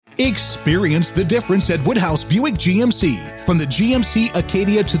Experience the difference at Woodhouse Buick GMC. From the GMC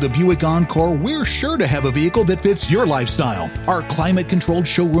Acadia to the Buick Encore, we're sure to have a vehicle that fits your lifestyle. Our climate-controlled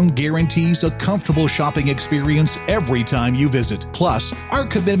showroom guarantees a comfortable shopping experience every time you visit. Plus, our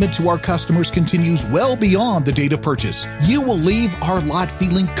commitment to our customers continues well beyond the date of purchase. You will leave our lot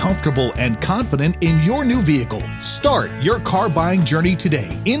feeling comfortable and confident in your new vehicle. Start your car buying journey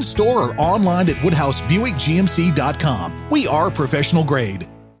today, in-store or online at WoodhouseBuickGMC.com. We are professional grade.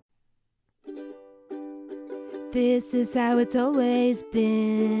 This is how it's always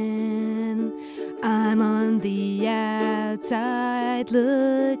been. I'm on the outside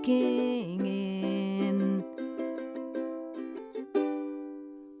looking in.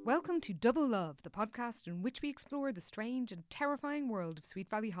 Welcome to Double Love, the podcast in which we explore the strange and terrifying world of Sweet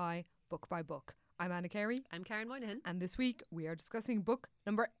Valley High, book by book. I'm Anna Carey. I'm Karen Moynihan. And this week we are discussing book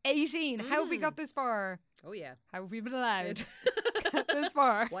number 18. How have we got this far? Oh, yeah. How have we been allowed to get this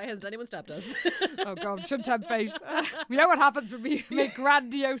far? Why hasn't anyone stopped us? Oh, God, shouldn't tempt fate. We know what happens when we make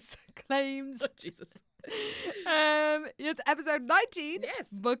grandiose claims. Oh, Jesus. It's episode 19, Yes.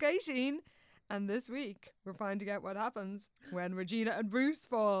 book 18. And this week we're finding out what happens when Regina and Bruce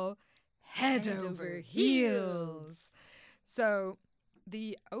fall head over heels. So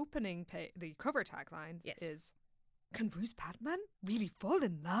the opening the cover tagline is, "Can Bruce Patman really fall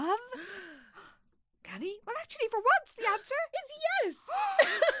in love?" Can he? Well, actually, for once, the answer is yes.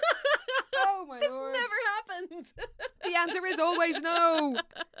 Oh, my this Lord. never happened. The answer is always no.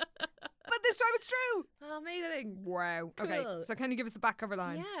 But this time it's true. Oh, amazing. Wow. Cool. Okay, so can you give us the back cover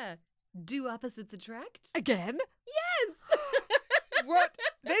line? Yeah. Do opposites attract? Again? Yes. What?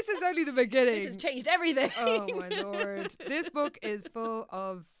 This is only the beginning. This has changed everything. Oh, my Lord. This book is full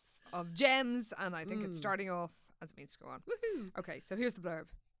of gems, and I think it's starting off as it means to go on. Woohoo. Okay, so here's the blurb.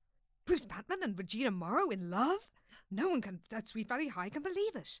 Bruce Patman and Regina Morrow in love? No one at Sweet Valley High can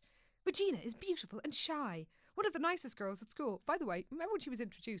believe it. Regina is beautiful and shy. One of the nicest girls at school. By the way, remember when she was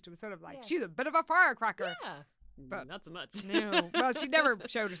introduced, it was sort of like, she's a bit of a firecracker. Yeah. But not so much. No. Well, she never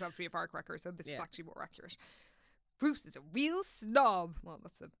showed herself to be a firecracker, so this is actually more accurate. Bruce is a real snob. Well,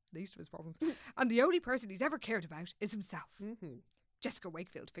 that's the least of his problems. And the only person he's ever cared about is himself. Mm-hmm. Jessica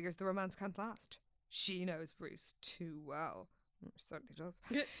Wakefield figures the romance can't last. She knows Bruce too well. Certainly does.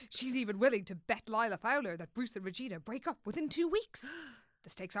 She's even willing to bet Lila Fowler that Bruce and Regina break up within 2 weeks.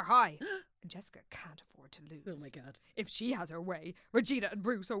 The stakes are high, and Jessica can't afford to lose. Oh, my God. If she has her way, Regina and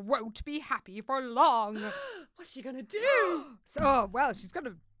Bruce won't be happy for long. What's she going to do? So, well, she's going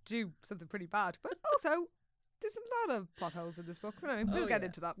to do something pretty bad. But also, there's a lot of plot holes in this book. We'll get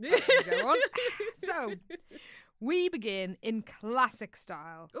into that as we go on. So, we begin in classic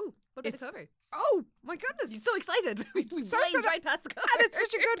style. Oh, what about the cover? Oh, my goodness. You're so excited. We blazed right past the cover. And it's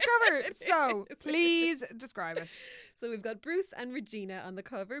such a good cover. So, please describe it. So we've got Bruce and Regina on the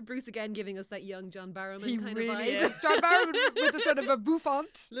cover. Bruce again giving us that young John Barrowman kind really of vibe. Is. John Barrowman with a sort of a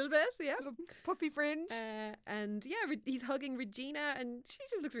bouffant. A little bit, yeah. Little puffy fringe. And yeah, he's hugging Regina and she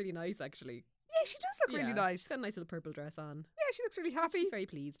just looks really nice, actually. Yeah, she does look really nice. She's got a nice little purple dress on. Yeah, she looks really happy. She's very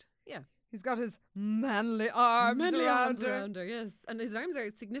pleased. Yeah. He's got his manly arms around her. Yes. And his arms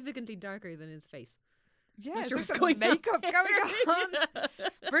are significantly darker than his face. Yeah, Sure there's what's some going makeup on. going on.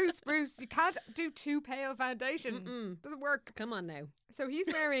 Bruce, you can't do too pale foundation. Doesn't work. Come on now. So he's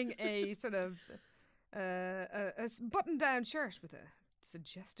wearing a sort of a button-down shirt with a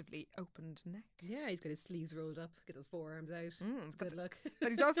suggestively opened neck. Yeah, he's got his sleeves rolled up, get those forearms out. It's a good look. But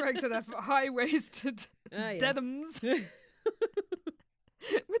he's also wearing sort of high-waisted denims.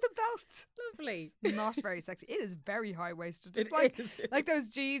 With a belt. Lovely. Not very sexy. It is very high-waisted. It's is. like those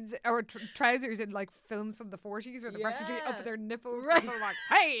jeans or trousers in like films from the 40s where they're practically up at their nipples. Right. Sort of like,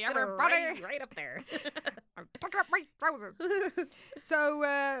 hey, everybody. Right up there. I'm tucking up my trousers.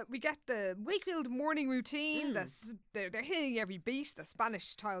 So we get the Wakefield morning routine. They're hitting every beat. The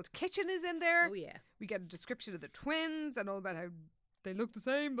Spanish tiled kitchen is in there. Oh, yeah. We get a description of the twins and all about how they look the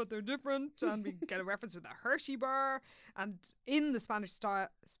same, but they're different. And we get a reference to the Hershey bar. And in the Spanish style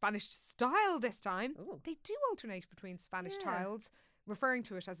this time, they do alternate between Spanish tiles, referring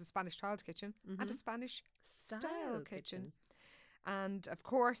to it as a Spanish tiled kitchen, and a Spanish style kitchen. And, of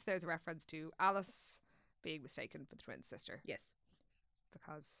course, there's a reference to Alice being mistaken for the twin sister. Yes.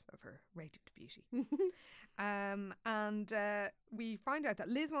 Because of her radiant beauty. And we find out that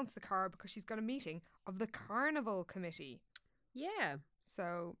Liz wants the car because she's got a meeting of the Carnival Committee. Yeah.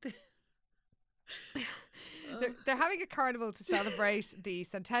 So they're having a carnival to celebrate the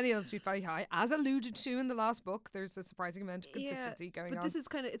centennial of Sweet Valley High. As alluded to in the last book, there's a surprising amount of consistency going on. But this is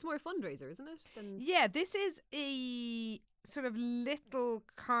it's more a fundraiser, isn't it? Yeah, this is a sort of little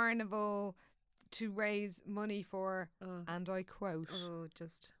carnival to raise money for, and I quote,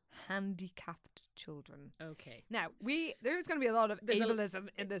 handicapped children. Okay. Now, there's going to be a lot of ableism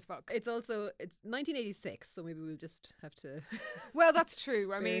in this book. It's 1986, so maybe we'll just have to. Well, that's true.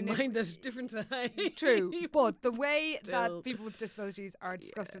 I bear mean, in mind that different time. true. But the way that Still. people with disabilities are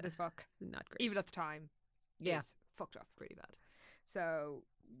discussed in this book, Not great. even at the time, Yeah. is fucked up. Pretty bad. So,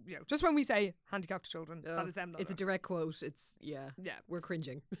 just when we say handicapped children, that is them. Not It's a us. direct quote. It's Yeah, we're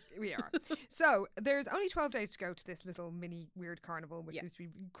cringing. we are. So there's only 12 days to go to this little mini weird carnival, which seems to be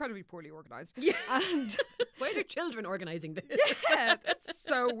incredibly poorly organised. Yeah. And Why are there children organising this? yeah, that's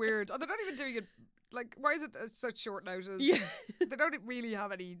so weird. And they're not even doing it, like, why is it such short notice? Yeah. They don't really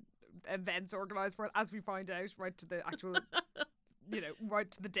have any events organised for it, as we find out, right to the actual, right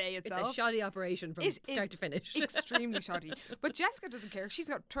to the day It's itself. a shoddy operation from It is start to finish. Extremely shoddy. But Jessica doesn't care. She's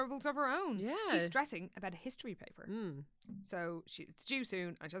got troubles of her own. Yeah. She's stressing about a history paper. Mm. So it's due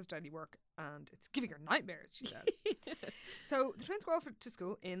soon and she hasn't done any work and it's giving her nightmares, she says. So the twins go off to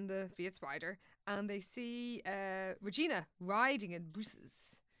school in the Fiat Spider and they see Regina riding in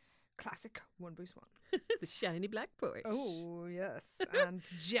Bruce's classic One Bruce One. The shiny black Porsche. Oh, yes. And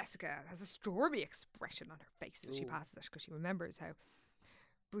Jessica has a stormy expression on her face as she passes it because she remembers how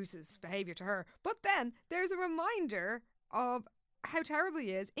Bruce's behaviour to her. But then there's a reminder of how terrible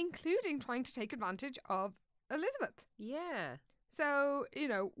he is, including trying to take advantage of Elizabeth. Yeah. So,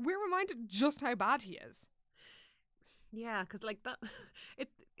 we're reminded just how bad he is. Yeah, because like that,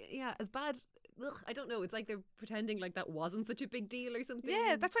 as bad. Ugh, I don't know. It's like they're pretending like that wasn't such a big deal or something.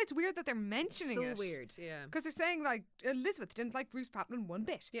 Yeah, that's why it's weird that they're mentioning it. So weird, yeah. Because they're saying, like, Elizabeth didn't like Bruce Patman one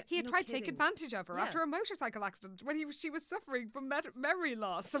bit. Yeah, he had no tried to take kidding. advantage of her Yeah. after a motorcycle accident when she was suffering from memory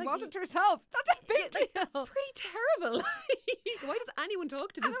loss and Like, wasn't herself. That's a big deal. That's pretty terrible. Like, why does anyone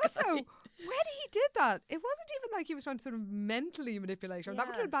talk to this And guy? also, when he did that, it wasn't even like he was trying to sort of mentally manipulate her. That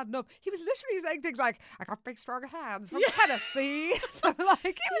would have Yeah. been bad enough. He was literally saying things like, I got big strong hands from Tennessee. So, like,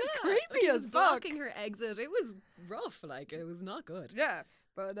 it was Yeah, creepy like, he as was fuck. blocking her exit. It was rough. Like, it was not good. Yeah,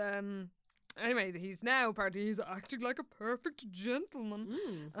 but anyway, he's acting like a perfect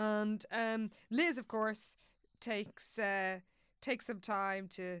gentleman. And Liz, of course, takes some time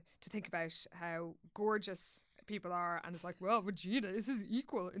to think about how gorgeous people are, and it's like, well, Regina is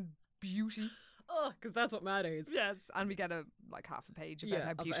equal in beauty. Oh, because that's what matters. Yes, and we get half a page about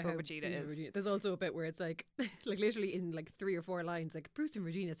how beautiful Regina is. There's also a bit where it's like literally in like 3 or 4 lines, like Bruce and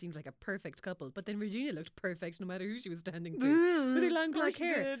Regina seemed like a perfect couple, but then Regina looked perfect no matter who she was standing to. With her long black she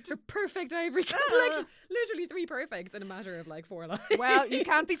hair, did. her perfect ivory complexion, literally 3 perfects in a matter of like 4 lines. Well, you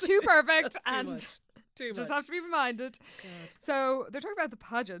can't be too perfect, Just too and much. Too just much. have to be reminded. God. So they're talking about the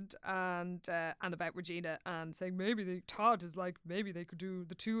pageant and about Regina and saying maybe the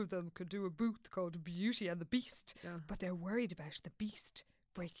two of them could do a booth called Beauty and the Beast, but they're worried about the Beast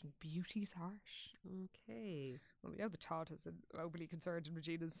breaking Beauty's heart. Okay. Well, we know that Todd is overly concerned in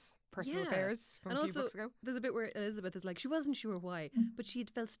Regina's personal Yeah. affairs from And a few also, books ago. there's a bit where Elizabeth is like, she wasn't sure why, but she had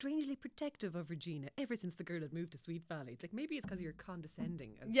felt strangely protective of Regina ever since the girl had moved to Sweet Valley. It's like, maybe it's because you're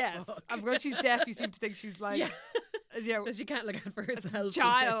condescending as Yes, fuck. and because she's deaf, you seem to think she's like, That she can't look out for herself.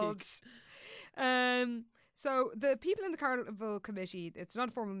 child. So the people in the carnival committee, it's not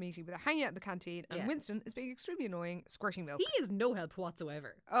a formal meeting, but they're hanging out in the canteen, and Yeah. Winston is being extremely annoying, squirting milk. He is no help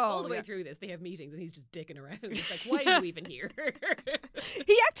whatsoever. Oh, All the way yeah. through this, they have meetings and he's just dicking around. It's like, why are you even here?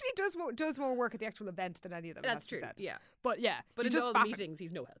 He actually does more work at the actual event than any of them. That's has to be true. said. Yeah. But yeah, But he's in just all the baffing. meetings,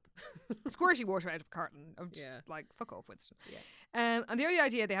 he's no help. Squirty water out of a carton. I'm just Yeah. like, fuck off, Winston. Yeah. And the only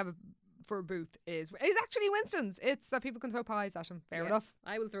idea they have for a booth is actually Winston's. It's that people can throw pies at him. Fair Yeah. enough.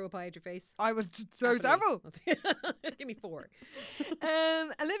 I will throw a pie at your face. I would throw Happily. several. Give me 4.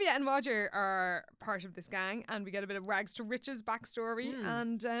 Olivia and Roger are part of this gang, and we get a bit of rags to riches backstory.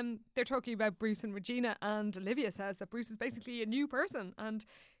 And they're talking about Bruce and Regina, and Olivia says that Bruce is basically a new person, and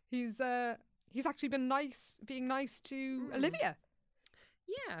he's actually been being nice to Olivia,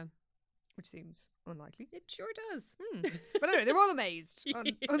 Yeah, which seems unlikely. it sure does. But anyway, they're all amazed,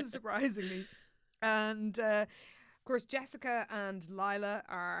 unsurprisingly. And of course, Jessica and Lila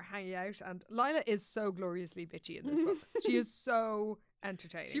are hanging out, and Lila is so gloriously bitchy in this book. She is so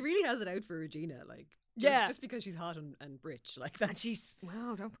entertaining. She really has it out for Regina, like. Just because she's hot and rich, like that. And she's,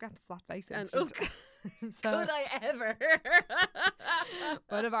 well, don't forget the flat face And incident. So, could I ever?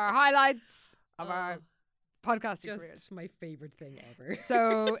 one of our highlights of our podcasting careers. Just my favorite thing ever.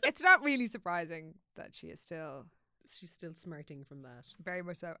 So it's not really surprising that she is still She's still smarting from that. very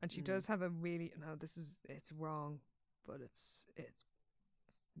much so. And she does have a really, it's wrong, but it's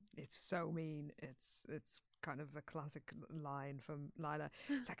so mean. It's kind of a classic line from Lila.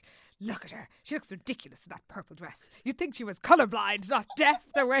 It's like, look at her. She looks ridiculous in that purple dress. You'd think she was colourblind, not deaf,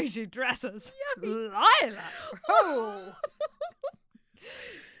 the way she dresses. Lila! Oh!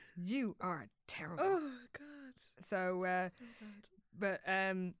 You are terrible. Oh, God. So, bad. but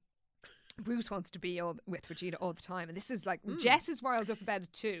Bruce wants to be with Regina all the time. And this is like, Jess is riled up about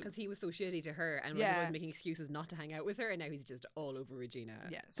it too. Because he was so shitty to her and was always making excuses not to hang out with her. And now he's just all over Regina.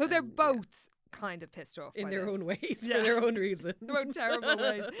 Yeah. So they're both kind of pissed off in by their this. own ways, for their own reason. Their own terrible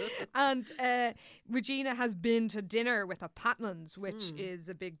ways. And Regina has been to dinner with a Patmans, which is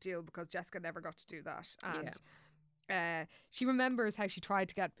a big deal because Jessica never got to do that. And she remembers how she tried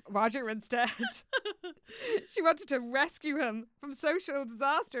to get Roger instead. She wanted to rescue him from social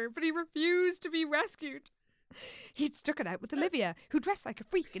disaster, but he refused to be rescued. He'd stuck it out with Olivia, who dressed like a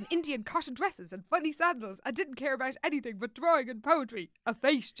freak in Indian cotton dresses and funny sandals and didn't care about anything but drawing and poetry. A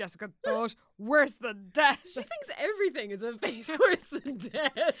fate, Jessica thought, worse than death. She thinks everything is a fate worse than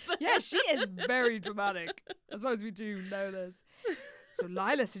death. Yeah, she is very dramatic. I suppose we do know this. So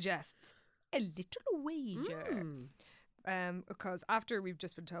Lila suggests a little wager. Because after we've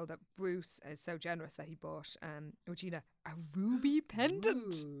just been told that Bruce is so generous that he bought Regina a ruby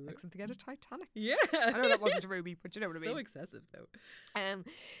pendant. Like something out of Titanic. Yeah. I know that wasn't a ruby, but you know what I mean. So excessive, though.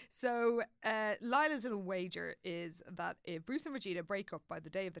 So Lila's little wager is that if Bruce and Regina break up by the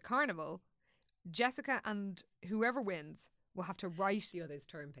day of the carnival, Jessica and whoever wins will have to write the other's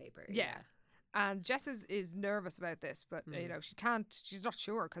term paper. Yeah. And Jess is nervous about this, but you know, she's not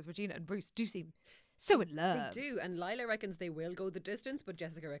sure because Regina and Bruce do seem so in love. They do, and Lila reckons they will go the distance, but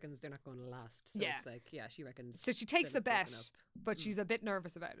Jessica reckons they're not going to last. So it's like, she reckons. So she takes the bet, but she's a bit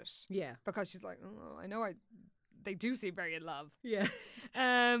nervous about it. Yeah. Because she's like, oh, I know they do seem very in love. Yeah.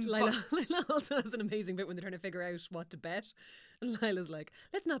 Lila also has an amazing bit when they're trying to figure out what to bet. And Lila's like,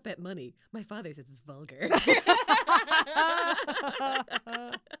 let's not bet money. My father says it's vulgar.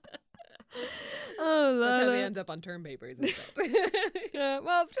 Oh, that's how they end up on term papers instead. Yeah,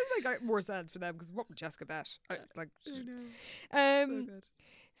 well, it does make more sense for them because what would Jessica bet? I know.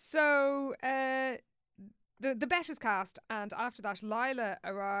 So good. The bet is cast, and after that, Lila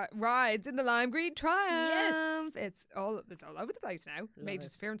rides in the lime green Triumph. Yes, it's all over the place now. Made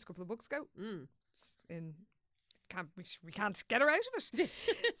its appearance a couple of books ago. We can't get her out of it.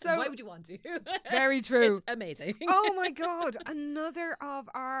 So why would you want to? Very true. It's amazing. Oh my God. Another of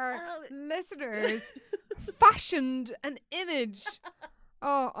our listeners fashioned an image.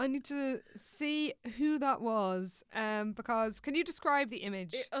 Oh, I need to see who that was. Because can you describe the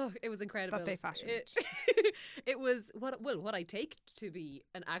image? It was incredible. That they fashioned. It was what I take to be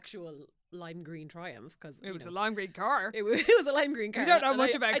an actual lime green Triumph, because it was a lime green car. It was a lime green car. We don't know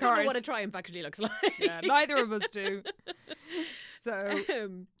much about cars. I don't know what a Triumph actually looks like. Yeah, neither of us do. So,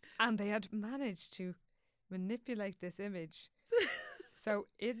 and they had managed to manipulate this image. So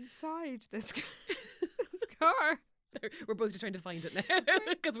inside this car, we're both just trying to find it now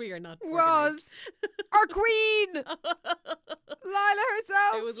because we are not was our queen, Lila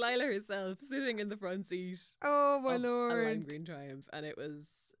herself. It was Lila herself sitting in the front seat. Oh my lord! A lime green Triumph, and it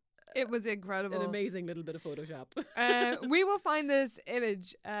was incredible. An amazing little bit of Photoshop. We will find this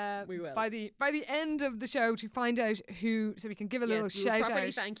image. We will by the end of the show to find out who, so we can give a little shout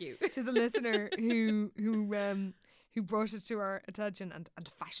out. Thank you to the listener who brought it to our attention and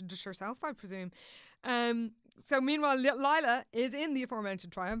fashioned it herself, I presume. So meanwhile, Lila is in the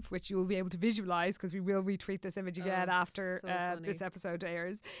aforementioned Triumph, which you will be able to visualise because we will retweet this image again after this episode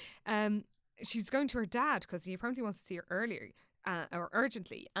airs. She's going to her dad because he apparently wants to see her earlier. Or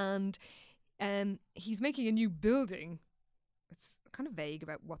urgently, and he's making a new building. It's kind of vague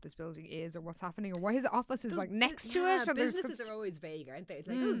about what this building is or what's happening or why his office is like next to it. Businesses are always vague, aren't they? It's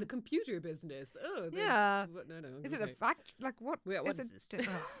like, the computer business. No. Is it a fact? Like what? What is it?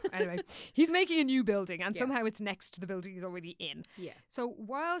 Anyway, he's making a new building, and somehow it's next to the building he's already in. Yeah. So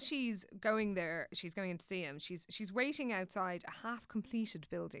while she's going there, she's going in to see him. She's waiting outside a half-completed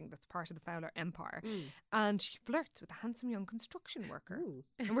building that's part of the Fowler Empire, and she flirts with a handsome young construction worker. Ooh.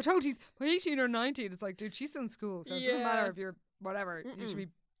 And we're told he's 18 or 19. It's like, dude, she's still in school, so it doesn't matter if you're whatever. You should be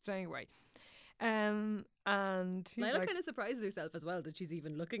staying away. And he's Lila like, kind of surprises herself as well that she's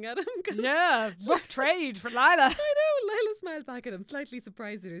even looking at him. Yeah, rough trade for Lila. I know. Lila smiled back at him, slightly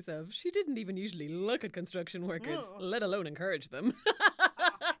surprised at herself. She didn't even usually look at construction workers, let alone encourage them.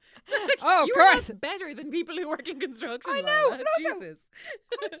 Oh, of you course. are better than people who work in construction. I know. Lila. But also, Jesus.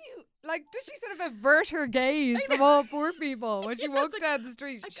 how do you, does she sort of avert her gaze from all poor people when she walks down the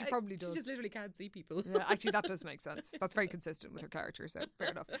street? She probably does. She just literally can't see people. Yeah, actually, that does make sense. That's very consistent with her character, so fair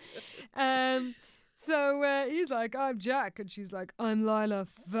enough. So he's like, I'm Jack, and she's like, I'm Lila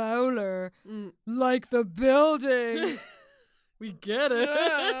Fowler, like the building. We get it.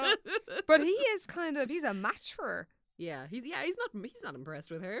 Yeah. But he's a match for her. Yeah, he's not impressed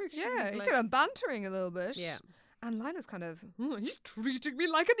with her. Yeah, he's sort of bantering a little bit. Yeah. And Lila's kind of, he's treating me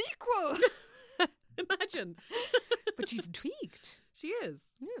like an equal. Imagine. But she's intrigued. She is.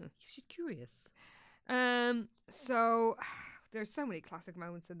 Yeah. She's curious. So there's so many classic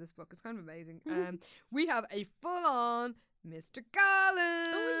moments in this book. It's kind of amazing. We have a full-on Mr.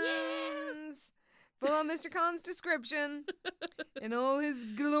 Collins. Oh, yeah. Full-on Mr. Collins description in all his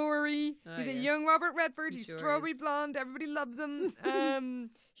glory. He's a young Robert Redford. He's strawberry blonde. Everybody loves him.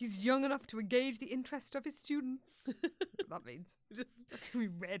 He's young enough to engage the interest of his students. What that means. We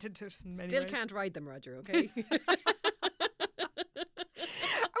read into it in many Still ways. can't ride them, Roger, okay? We've got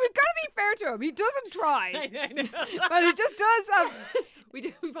to be fair to him. He doesn't try. I know. But he just does have...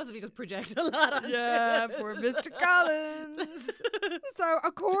 We possibly just project a lot on Yeah, poor Mr. Collins. So,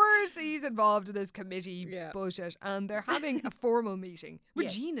 of course, he's involved in this committee bullshit, and they're having a formal meeting.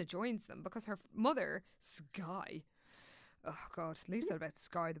 Regina joins them because her mother, Skye... Oh, God, the least said about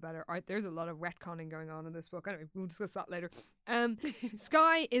Skye, the better. All right, there's a lot of retconning going on in this book. Anyway, we'll discuss that later.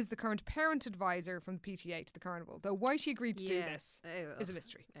 Skye is the current parent advisor from the PTA to the carnival, though why she agreed to do this is a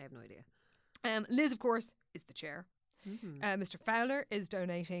mystery. I have no idea. Liz, of course, is the chair. Mr. Fowler is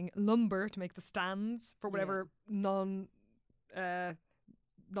donating lumber to make the stands for whatever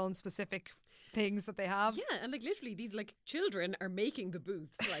non-specific things that they have. Yeah, and like literally these like children are making the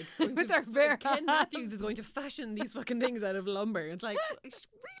booths like with their bare Ken Matthews is going to fashion these fucking things out of lumber. It's like really?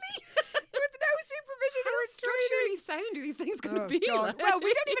 With no supervision or structurally sound are these things going to be? God. Like? Well,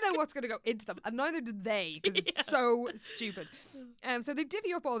 we don't even know what's going to go into them, and neither do they, because it's so stupid. So they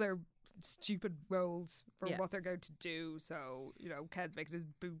divvy up all their stupid roles for what they're going to do. So, you know, Ken's making his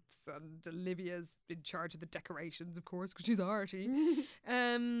boots, and Olivia's in charge of the decorations, of course, because she's arty.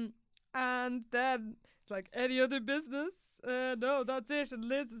 And then it's like, any other business? No, that's it. And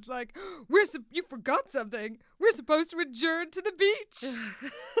Liz is like, you forgot something. We're supposed to adjourn to the beach.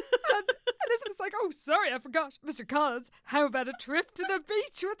 And Elizabeth's like, oh, sorry, I forgot. Mr. Collins, how about a trip to the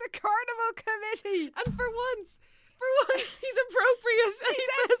beach with the carnival committee? And for once, he's appropriate. And he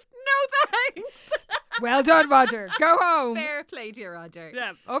says, no thanks. Well done, Roger. Go home. Fair play to you, Roger.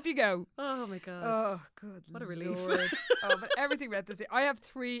 Yeah, off you go. Oh, my God. Oh, good What a relief. But everything about this. I have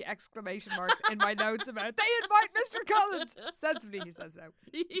 3 exclamation marks in my notes about, they invite Mr. Collins. Sensibly, he says no.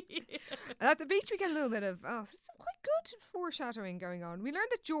 And at the beach, we get a little bit of, some quite good foreshadowing going on. We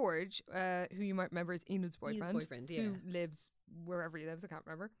learned that George, who you might remember is Enid's boyfriend, who lives wherever he lives, I can't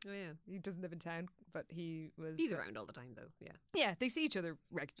remember. Oh, yeah. He doesn't live in town, but he's around all the time, though. Yeah. Yeah, they see each other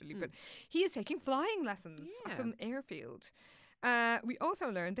regularly, but he is taking flying lessons at some airfield. We also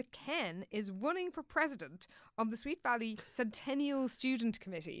learned that Ken is running for president of the Sweet Valley Centennial Student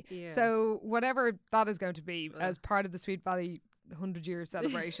Committee. Yeah. So whatever that is going to be as part of the Sweet Valley 100-year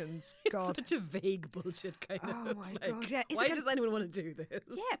celebrations. God, such a vague bullshit kind of. Oh my God! Yeah. Why does anyone want to do this?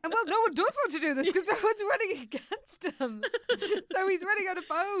 Yeah, well, no one does want to do this because no one's running against him. So he's running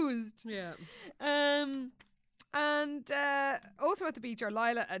unopposed. Yeah. And also at the beach are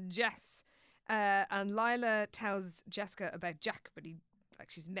Lila and Jess. And Lila tells Jessica about Jack, but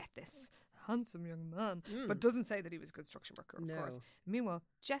she's met this handsome young man, but doesn't say that he was a construction worker, of course. Meanwhile,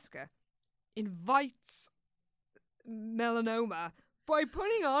 Jessica invites melanoma by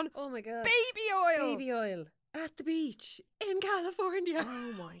putting on baby oil at the beach in California.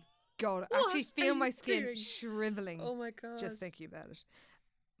 Oh my God, I actually feel my skin shriveling. Oh my God, just thinking about it.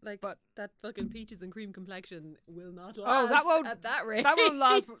 But that fucking peaches and cream complexion will not last. Oh, that won't at that rate. That won't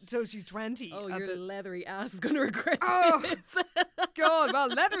last until she's 20. Oh, your leathery ass is going to regret this. God, well,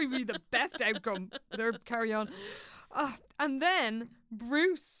 leathery would be the best outcome. There, carry on. And then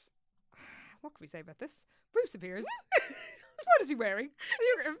Bruce. What can we say about this? Bruce appears. What is he wearing?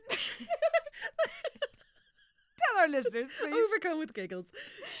 Tell our listeners, please. Overcome with giggles.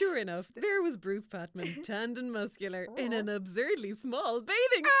 Sure enough, there was Bruce Patman, tanned and muscular, in an absurdly small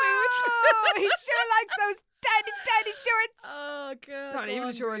bathing suit. Oh, he sure likes those tiny shorts. Oh, God. Not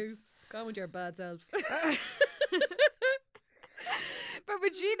even shorts. Bruce. Go on with your bad self. But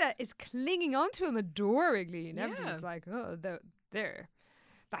Regina is clinging onto him adoringly. And everybody's like, oh, there.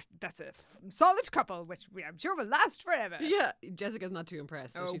 That's a solid couple, which I'm sure will last forever. Yeah, Jessica's not too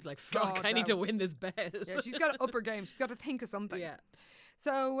impressed, so she's like, fuck, I need to win this bet. Yeah, she's got to up her game. She's got to think of something. Yeah.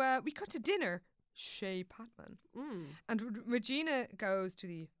 So we cut to dinner. Shay Patman. And Regina goes to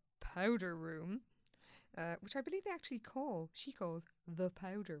the powder room, which I believe she calls the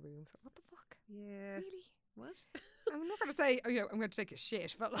powder room. So what the fuck? Yeah. Really? What? I'm not going to say, I'm going to take a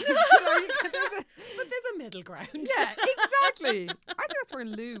shit, but like, there's a middle ground. Yeah, exactly. I think that's where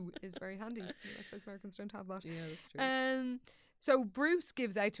loo is very handy. I suppose Americans don't have that. Yeah, that's true. So Bruce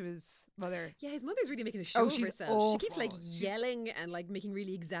gives out to his mother. Yeah, his mother's really making a show of she's herself. awful. She keeps like She's- yelling and like making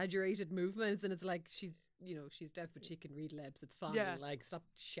really exaggerated movements, and it's like she's deaf but she can read lips. It's fine. Yeah. Like, stop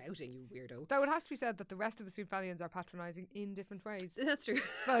shouting, you weirdo. Though it has to be said that the rest of the Sweet Valiants are patronising in different ways. That's true.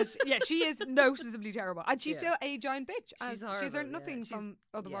 But yeah, she is noticeably terrible, and she's Yeah. still a giant bitch. As She's she's horrible, learned yeah. nothing from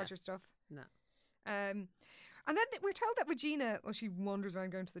other yeah. Roger stuff. No. And then we're told that Regina, while she wanders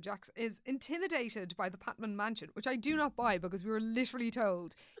around going to the Jacks, is intimidated by the Patman mansion, which I do not buy because we were literally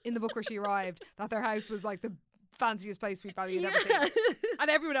told in the book where she arrived that their house was like the fanciest place Sweet Valley had ever seen. And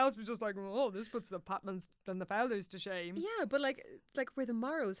everyone else was just like, oh, this puts the Patmans and the Fowlers to shame. Yeah, but like where the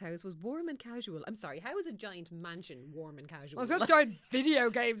Morrow's house was warm and casual. I'm sorry, how is a giant mansion warm and casual? Well, it's got giant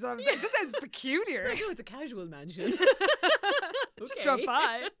video games on it. It just sounds peculiar. I know it's a casual mansion. Just drop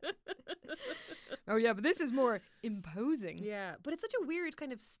by. Oh yeah, but this is more imposing. Yeah, but it's such a weird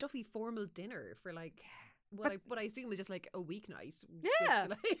kind of stuffy formal dinner for like what I assume is just like a weeknight. Yeah.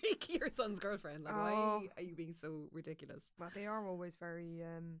 with, like your son's girlfriend. Like, why Oh. are you being so ridiculous? Well, they are always very,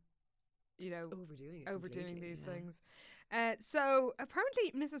 Overdoing completely, these yeah. things. So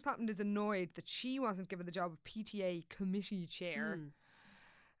apparently Mrs. Patman is annoyed that she wasn't given the job of PTA committee chair.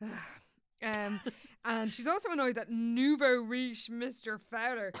 And she's also annoyed that nouveau riche Mr.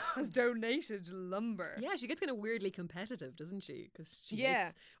 Fowler has donated lumber. Yeah, she gets kind of weirdly competitive, doesn't she? Because she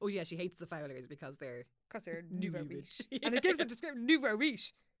Yeah. hates, she hates the Fowlers because they're Because they're nouveau Newly riche. rich. And it gives a description, nouveau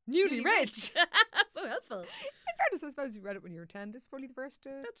riche. Newly rich. So helpful. In fairness, I suppose you read it when you were 10. This is probably the first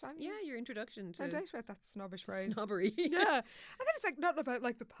time. Your introduction to I doubt about that snobbish phrase. snobbery. Yeah. And then it's like not about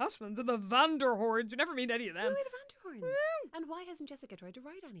like the Patmans and the Vanderhorns. We never meet any of Who them. are the Vanderhorns? And why hasn't Jessica tried to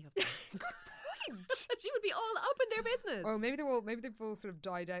write any of them? She would be all up in their business. Oh, maybe they've all sort of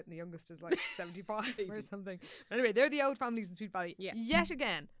died out and the youngest is like 75 or something. But anyway, they're the old families in Sweet Valley. Yeah. Yet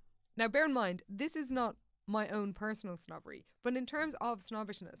again. Now bear in mind, this is not my own personal snobbery, but in terms of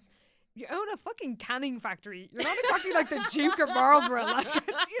snobbishness, you own a fucking canning factory. You're not exactly like the Duke of Marlborough. Like,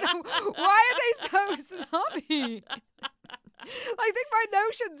 why are they so snobby? I think my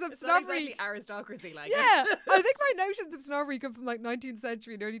notions of It's not snobbery. exactly aristocracy, like. Yeah, I think my notions of snobbery come from like 19th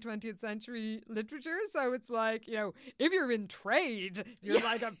century and early 20th century literature. So it's like, if you're in trade, you're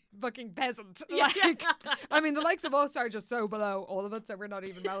like a fucking peasant. Like, I mean, the likes of us are just so below all of it, so we're not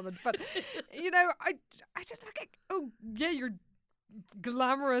even relevant. But, I just like, oh, yeah, you're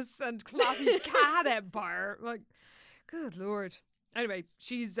glamorous and classy cat empire. Like, good Lord. Anyway,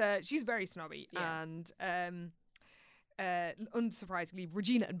 she's very snobby. Yeah. And, unsurprisingly,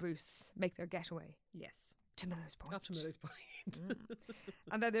 Regina and Bruce make their getaway Yes. to Miller's Point. Up to Miller's Point.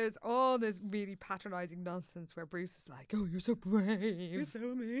 And then there's all this really patronising nonsense where Bruce is like, oh, you're so brave. You're so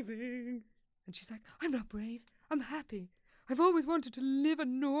amazing. And she's like, I'm not brave. I'm happy. I've always wanted to live a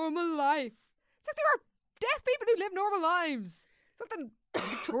normal life. It's like there are deaf people who live normal lives. It's not the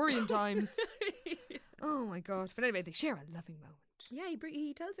Victorian times. Oh my God. But anyway, they share a loving moment. Yeah,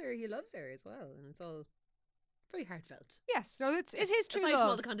 he tells her he loves her as well, and it's all very heartfelt. Yes, no, it is true Aside from all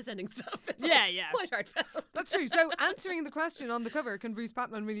love. the condescending stuff, it's Yeah, all yeah. quite heartfelt. That's true. So answering the question on the cover, can Bruce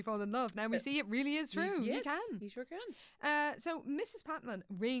Patman really fall in love? Now we see it really is true. Yes, He can. he sure can. So Mrs. Patman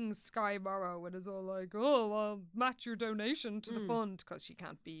rings Sky Morrow and is all like, oh, I'll match your donation to the fund, because she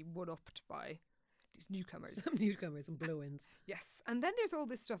can't be one-upped by these newcomers. Some newcomers and blow-ins. Yes. And then there's all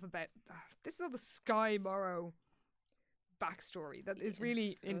this stuff about, this is all the Sky Morrow backstory that is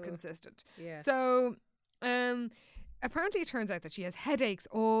really inconsistent. Yeah. So, apparently it turns out that she has headaches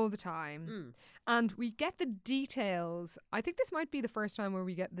all the time. And we get the details. I think this might be the first time where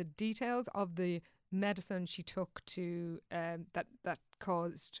we get the details of the medicine she took to that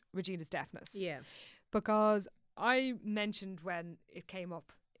caused Regina's deafness. Yeah. Because I mentioned when it came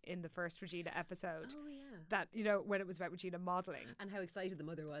up in the first Regina episode Oh, yeah. that, when it was about Regina modelling. And how excited the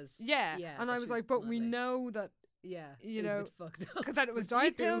mother was. Yeah. And that I she was like, but we modelling. know that Yeah. you it was a know, bit fucked up. that it was with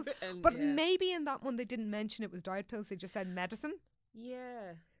diet you, pills. and But yeah. maybe in that one they didn't mention it was diet pills. They just said medicine.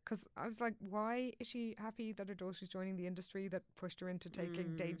 Yeah. Because I was like, why is she happy that her daughter's joining the industry that pushed her into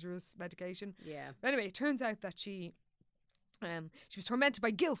taking dangerous medication? Yeah. But anyway, it turns out that she was tormented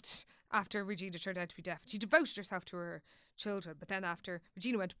by guilt after Regina turned out to be deaf. She devoted herself to her children, but then after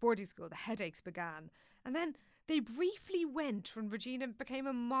Regina went to boarding school, the headaches began. And then they briefly went when Regina became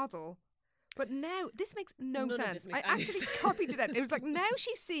a model. But now, this makes no None of sense. this makes I any actually sense. copied it out. It was like, now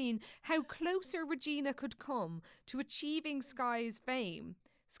she's seen how closer Regina could come to achieving Sky's fame.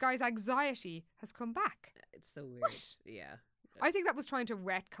 Sky's anxiety has come back. It's so weird. What? Yeah. I think that was trying to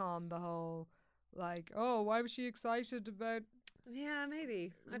retcon the whole, like, oh, why was she excited about Yeah,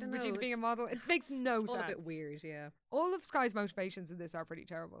 maybe. I don't know. Regina being a model. It makes no It's all sense. a bit weird, yeah. All of Sky's motivations in this are pretty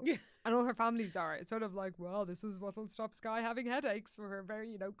terrible. Yeah. And all her families are. It's sort of like, well, this is what'll stop Sky having headaches for her very,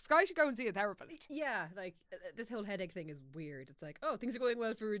 Sky should go and see a therapist. Yeah, like this whole headache thing is weird. It's like, oh, things are going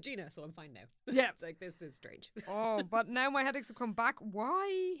well for Regina, so I'm fine now. Yeah. It's like, this is strange. Oh, but now my headaches have come back.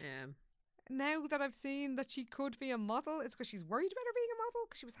 Why? Um, Now that I've seen that she could be a model, it's because she's worried about her being a model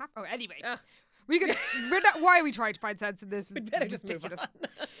because she was happy. Oh, anyway. Ugh. Why are we trying to find sense in this? We'd better just move ridiculous.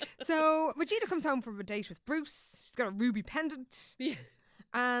 on. So Regina comes home from a date with Bruce. She's got a ruby pendant. Yeah.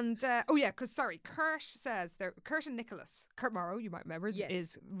 And, Kurt says, Kurt and Nicholas, Kurt Morrow, you might remember,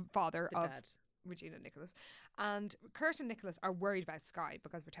 is father The of dad. Regina and Nicholas. And Kurt and Nicholas are worried about Sky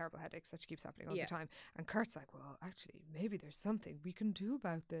because of her terrible headaches that she keeps happening all the time. And Kurt's like, well, actually, maybe there's something we can do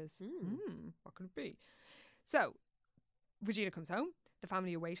about this. What could it be? So Regina comes home. The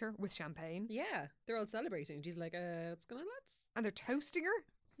family await her with champagne. Yeah, they're all celebrating. She's like, what's going on, lads? And they're toasting her.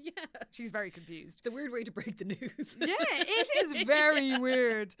 Yeah. She's very confused. It's a weird way to break the news. Yeah, it is very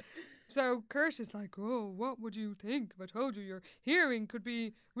weird. So Kurt is like, oh, what would you think if I told you your hearing could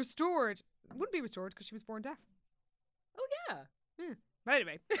be restored? It wouldn't be restored because she was born deaf. Oh, yeah. But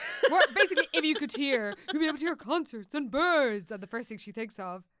anyway, basically, if you could hear, you'd be able to hear concerts and birds. And the first thing she thinks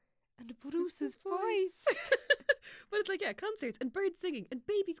of, and Bruce's voice. But it's like, yeah, concerts and birds singing and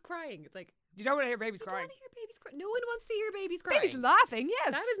babies crying. It's like, You don't want to hear babies you don't crying. want to hear babies crying. No one wants to hear babies crying. Babies laughing,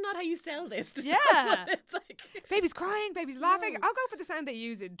 yes. That is not how you sell this to Yeah. someone. It's like, Babies crying, babies laughing. No. I'll go for the sound they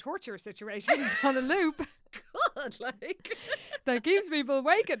use in torture situations on a loop God, like. that keeps people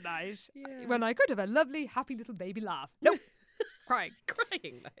awake at night Yeah. when I could have a lovely, happy little baby laugh. Nope. Crying.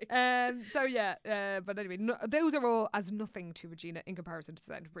 Crying, like. But anyway, those are all as nothing to Regina in comparison to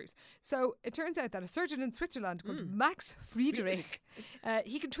the sound of Bruce. So it turns out that a surgeon in Switzerland called Max Friedrich,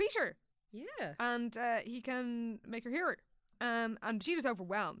 he can treat her Yeah. and he can make her hear her. And Regina's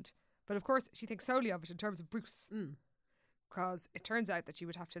overwhelmed. But of course, she thinks solely of it in terms of Bruce. Because it turns out that she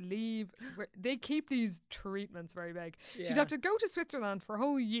would have to leave. They keep these treatments very vague. She'd Yeah. have to go to Switzerland for a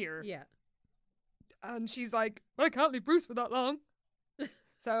whole year. Yeah. And she's like, well, I can't leave Bruce for that long.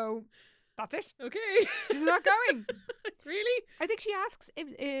 So that's it. Okay. She's not going. Really? I think she asks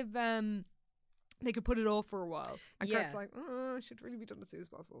if they could put it off for a while. And Yeah. Kurt's like, it should really be done as soon as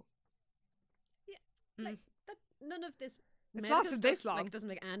possible. Like, that, none of this. It's medical lasted this stuff, long. Like, it doesn't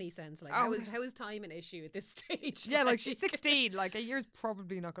make any sense. Like, Oh, how is time an issue at this stage? Yeah, like she's 16. Like a year's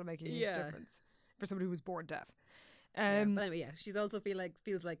probably not going to make a huge Yeah. difference for somebody who was born deaf. Yeah, but anyway, yeah, she's also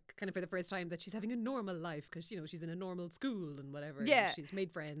feels like kind of for the first time that she's having a normal life because she's in a normal school and whatever. Yeah. and she's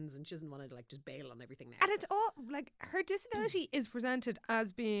made friends and she doesn't want to like just bail on everything now. And it's all like her disability is presented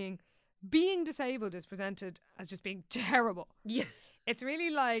as being disabled is presented as just being terrible. Yeah, It's really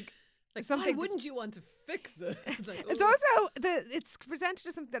like like something. why wouldn't you want to fix it? It's like, It's oh. also it's presented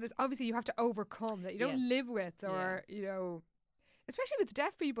as something that is obviously you have to overcome, that you don't Yeah. live with, or especially with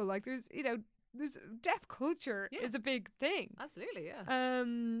deaf people. Like there's deaf culture Yeah. is a big thing. Absolutely, yeah.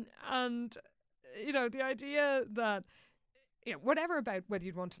 And the idea that whatever about whether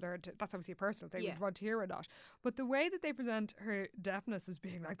you'd want to learn to, that's obviously a personal thing, Yeah. would want to hear or not. But the way that they present her deafness as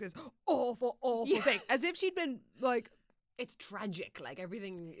being like this awful Yeah. thing, as if she'd been like. It's tragic, like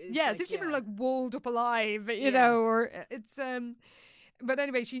everything. Is Yeah, like, as if she'd been yeah. like walled up alive, Yeah. or it's But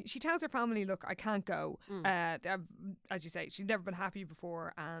anyway, she tells her family, look, I can't go. As you say, she's never been happy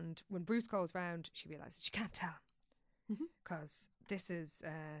before, and when Bruce calls round, she realizes she can't tell because this is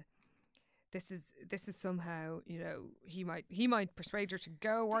somehow he might persuade her to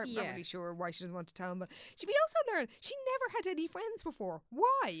go. Or I'm not Yeah. really sure why she doesn't want to tell him, but we also learn she never had any friends before.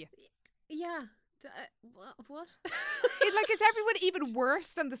 Why? Yeah. What? Is everyone even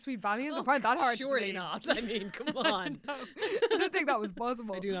worse than the Sweet Valiants? I find that hard to Surely believe. not. I mean, come on. No, I don't think that was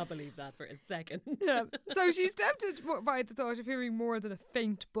possible. I do not believe that for a second. Yeah. So she's tempted by the thought of hearing more than a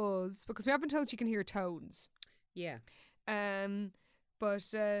faint buzz, because we have been told she can hear tones. Yeah. But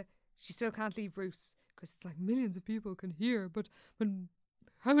she still can't leave Bruce because it's like millions of people can hear, but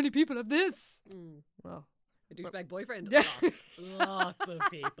how many people have this? Well, A douchebag boyfriend? Yeah. Lots of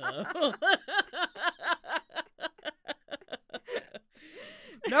people.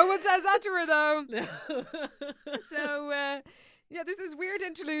 no one says that to her though. No. So, there's this weird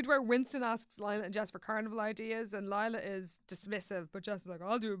interlude where Winston asks Lila and Jess for carnival ideas, and Lila is dismissive, but Jess is like,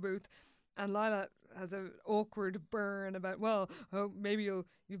 I'll do a booth. And Lila has an awkward burn about, maybe you'll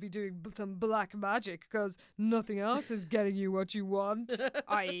be doing some black magic because nothing else is getting you what you want,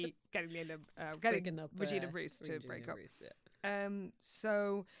 i.e. getting Breaking up, Regina Bruce to Regina break up. Bruce, yeah.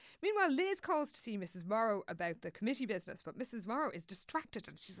 So, meanwhile, Liz calls to see Mrs. Morrow about the committee business, but Mrs. Morrow is distracted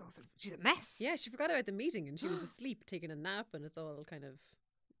and she's a mess. Yeah, she forgot about the meeting and she was asleep taking a nap, and it's all kind of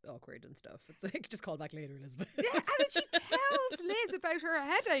awkward and stuff. It's like, just call back later, Elizabeth. Yeah, and then she tells Liz about her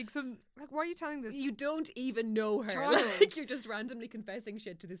headaches and like, why are you telling this? You don't even know her. Child. Like, you're just randomly confessing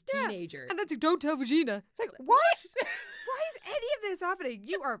shit to this teenager. And then it's like, don't tell Regina. It's like, what? Why is any of this happening?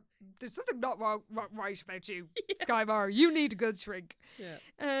 There's something not right about you, Skye Morrow. You need a good shrink. Yeah.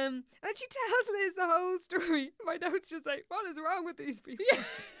 And she tells Liz the whole story. My notes just say, what is wrong with these people? Yeah.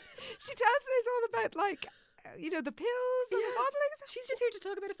 She tells Liz all about like, the pills and the modelling. She's just here to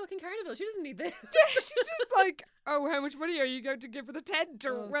talk about a fucking carnival. She doesn't need this. Yeah, she's just like, oh, how much money are you going to give for the tent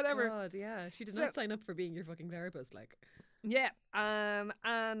or whatever? God, yeah. She did not sign up for being your fucking therapist, like. Yeah,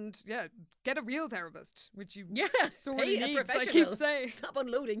 and get a real therapist, which you sorely pay a need. professional. I keep saying, stop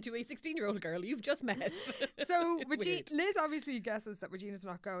unloading to a 16-year-old girl you've just met. So Liz obviously guesses that Regina's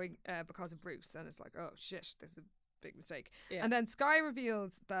not going because of Bruce, and it's like, oh shit, this is a big mistake. Yeah. And then Skye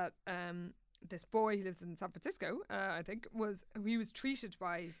reveals that this boy who lives in San Francisco, I think, he was treated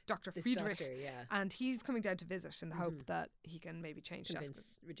by Dr. Friedrich, doctor, and he's coming down to visit in the hope that he can maybe change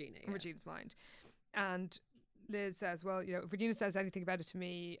Regina's mind. And Liz says, well, if Regina says anything about it to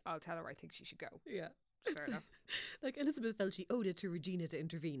me, I'll tell her I think she should go. Yeah. Fair enough. Like, Elizabeth felt she owed it to Regina to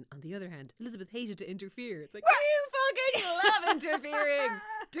intervene. On the other hand, Elizabeth hated to interfere. It's like, you fucking love interfering.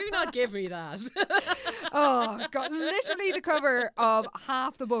 Do not give me that. Oh, God. Literally the cover of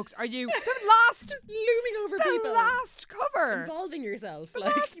half the books are you. The last. Just looming over people. The last cover. Involving yourself. The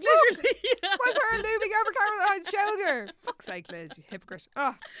like, last literally. was her looming over Caroline's shoulder. Fuck's sake, Liz, you hypocrite.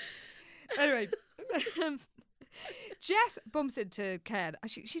 Oh. Anyway. Jess bumps into Ken.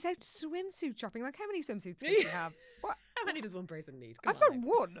 She's out swimsuit shopping. Like, how many swimsuits can she have? What? How many does one person need? I've got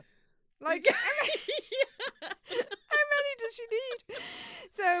one. Like, how many does she need?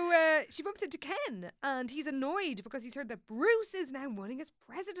 So she bumps into Ken, and he's annoyed because he's heard that Bruce is now running as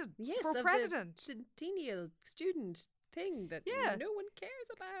president. Yes, for president. The centennial student thing that no one cares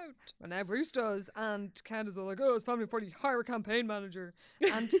about. Well, now Bruce does, and Ken is all like, oh, his family party, hire a campaign manager,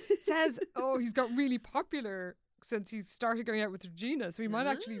 and says, oh, he's got really popular since he's started going out with Regina, so he might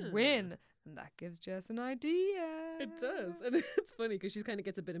actually win. And that gives Jess an idea. It does. And it's funny because she kind of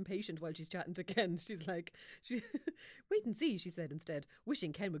gets a bit impatient while she's chatting to Ken. She's like, wait and see, she said instead,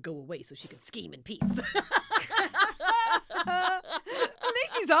 wishing Ken would go away so she could scheme in peace. At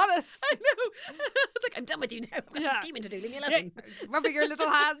least she's honest. I know. It's like, I'm done with you now. I've got some scheming to do. Leave me alone. Yeah. Rubbing your little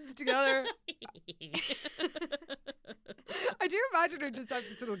hands together. I do imagine her just having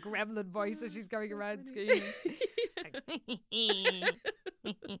this little gremlin voice as she's going around scheming.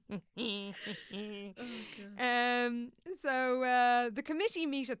 So the committee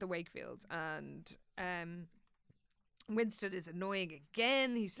meet at the Wakefield, and Winston is annoying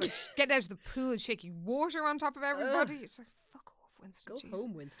again. He's like getting out of the pool and shaking water on top of everybody. It's like, fuck off, Winston. Go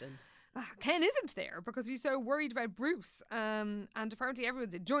home, Winston. Ken isn't there because he's so worried about Bruce, and apparently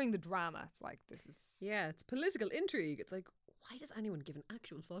everyone's enjoying the drama. It's like, this is... Yeah, it's political intrigue. It's like, why does anyone give an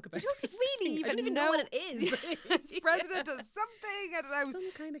actual fuck about this? I don't even know what it is. It's president of something, I don't know,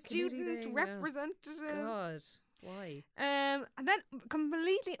 some kind of student representative. God, why? And then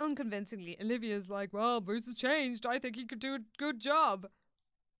completely unconvincingly, Olivia's like, well, Bruce has changed. I think he could do a good job.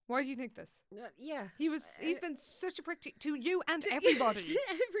 Why do you think this? Yeah. He's been such a prick to you and everybody. To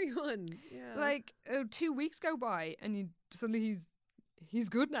everyone. Yeah. Like 2 weeks go by and suddenly he's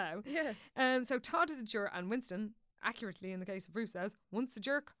good now. Yeah. So Todd isn't sure, and Winston, accurately in the case of Bruce, says, once a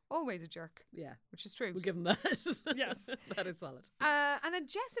jerk, always a jerk. Yeah. Which is true. We'll give him that. Yes. That is solid. And then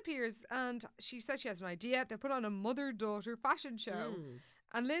Jess appears and she says she has an idea. They'll put on a mother-daughter fashion show.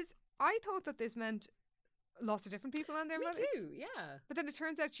 And Liz, I thought that this meant lots of different people on their mothers. Me too, yeah. But then it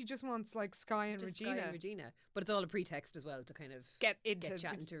turns out she just wants like Skye and Regina. Skye and Regina. But it's all a pretext as well to kind of get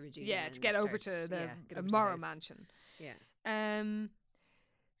chatting to Regina. Yeah, to get over to the Morrow Mansion. Yeah.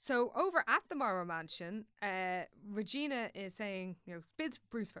 So over at the Morrow Mansion, Regina is saying, bids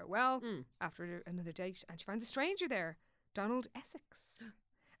Bruce farewell after another date, and she finds a stranger there, Donald Essex.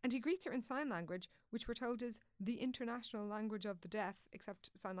 And he greets her in sign language, which we're told is the international language of the deaf,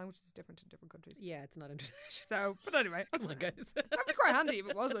 except sign language is different in different countries. Yeah, it's not international. So, but anyway. Come on, guys. That'd be quite handy if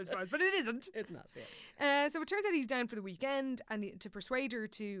it was, I suppose, but it isn't. It's not, yeah. So it turns out he's down for the weekend and to persuade her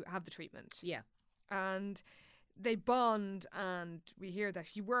to have the treatment. Yeah. And they bond, and we hear that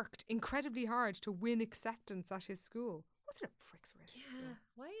he worked incredibly hard to win acceptance at his school. What sort of pricks were at his school?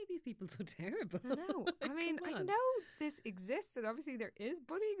 Why are these people so terrible? I know. I mean, I know this exists, and obviously there is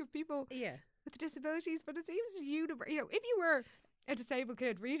bullying of people with disabilities, but it seems if you were a disabled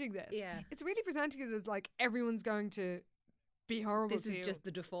kid reading this, it's really presenting it as like everyone's going to be horrible This to is you. just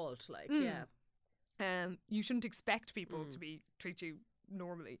the default, like, Mm. yeah. You shouldn't expect people to treat you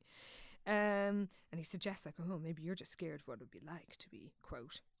normally. And he suggests, like, oh, maybe you're just scared of what it would be like to be,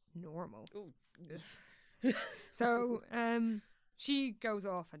 quote, normal. So she goes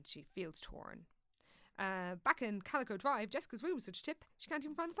off and she feels torn. Back in Calico Drive, Jessica's room is such a tip, she can't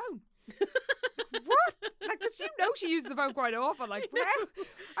even find the phone. What? Like, because you know she uses the phone quite often. Like, wow,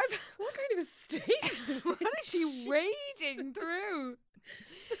 What kind of a state? what is she wading through?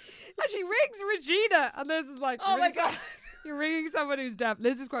 And she rings Regina, and Liz is like, Oh my "Ring God. you're ringing someone who's deaf."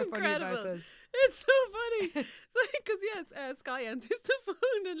 Liz is quite funny about Incredible. this. It's so funny. Because, yes, Sky answers the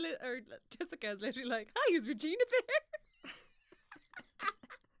phone and Jessica is literally like, hi, is Regina there?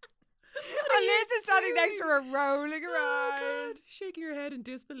 And Liz is standing next to her, rolling her Oh, eyes. God. Shaking her head in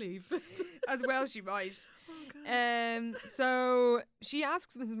disbelief. As well she might. Oh, God. So she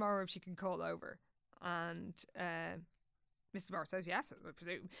asks Mrs. Morrow if she can call over. And Mrs. Morrow says yes, I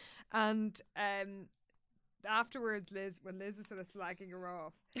presume. And afterwards, when Liz is sort of slagging her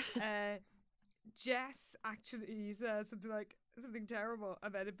off, Jess actually says something terrible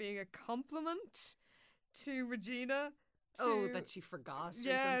about it being a compliment to Regina. That she forgot or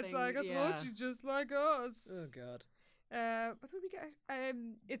Yeah, something. it's like, I thought she's just like us. Oh, God. What did we get?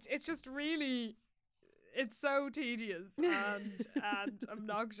 It's just really, it's so tedious and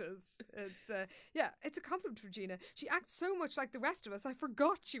obnoxious. It's a compliment to Regina. She acts so much like the rest of us. I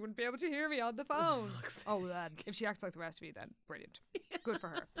forgot she wouldn't be able to hear me on the phone. Oh, then if she acts like the rest of me, then brilliant. Good for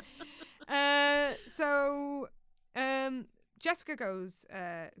her. So Jessica goes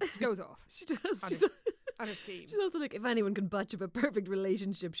off. She does. On She's, on her scheme. she's also like, if anyone can butch up a perfect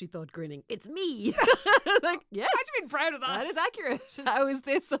relationship, she thought, grinning, it's me. Like, yes, I've been proud of that. that is accurate. How is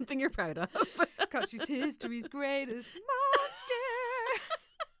this something you're proud of? Because she's history's greatest monster.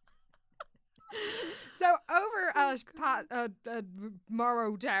 So over at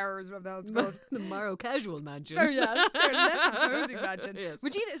Morrow Towers, whatever the hell it's called. The Morrow Casual Mansion. Oh yes, their less imposing mansion. Yes.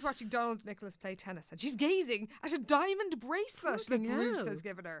 Regina is watching Donald and Nicholas play tennis, and she's gazing at a diamond bracelet that Fucking Bruce hell. has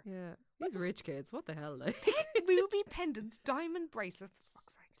given her. Yeah. These rich kids, what the hell? Like, Ruby pendants, diamond bracelets. For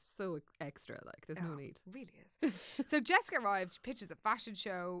fuck's sake. so extra, like, there's no Oh, need. really is. So Jessica arrives, she pitches a fashion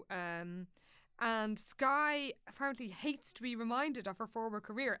show, and Sky apparently hates to be reminded of her former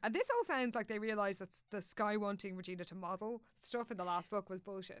career. And this all sounds like they realise that the Sky wanting Regina to model stuff in the last book was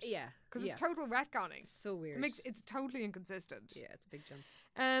bullshit. Yeah. Because yeah. it's total retconning. So weird. It's totally inconsistent. Yeah, it's a big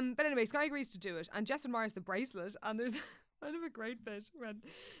jump. But anyway, Sky agrees to do it, and Jess admires the bracelet, and there's kind of a great bit when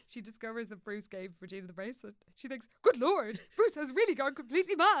she discovers that Bruce gave Regina the bracelet. She thinks, good Lord, Bruce has really gone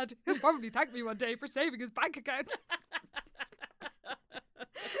completely mad. He'll probably thank me one day for saving his bank account.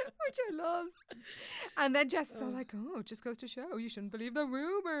 Which I love. And then Jess is all like, oh, it just goes to show you shouldn't believe the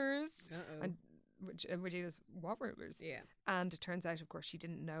rumours. Uh-oh. And Regina's, what rumours? Yeah. And it turns out, of course, she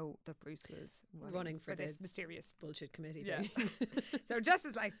didn't know that Bruce was Running for this the mysterious. bullshit committee Yeah. thing. So Jess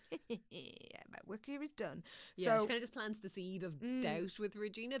is like, my work here is done. Yeah, So she kind of just plants the seed of doubt with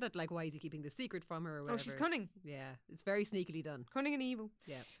Regina that, like, why is he keeping the secret from her or whatever. oh, she's cunning. Yeah, it's very sneakily done. Cunning and evil.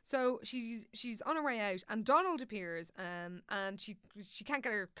 Yeah. So she's on her way out, and Donald appears, and she can't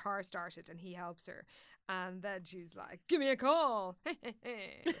get her car started, and he helps her. And then she's like, give me a call.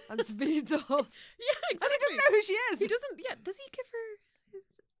 And speeds off. Yeah, exactly. And he doesn't know who she is. He doesn't, yeah, does he give her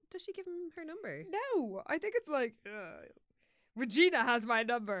does she give him her number? No, I think it's like, Regina has my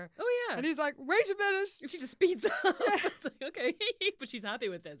number. Oh, yeah. And he's like, wait a minute. And she just speeds off. It's like, okay. But she's happy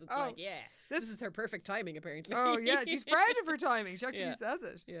with this. It's Oh, like, yeah, this is her perfect timing, apparently. Oh, yeah, she's proud of her timing. She actually Yeah. says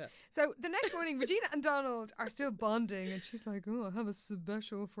it. Yeah. So the next morning, Regina and Donald are still bonding, and she's like, oh, I have a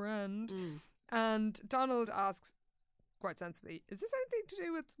special friend. Mm. And Donald asks, quite sensibly, is this anything to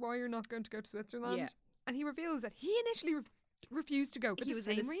do with why you're not going to go to Switzerland? Yeah. And he reveals that he initially refused to go for He the was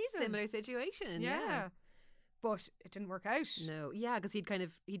same in a reason. similar situation. Yeah. But it didn't work out. No, yeah, because he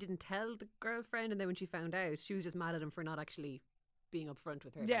didn't tell the girlfriend, and then when she found out, she was just mad at him for not actually being upfront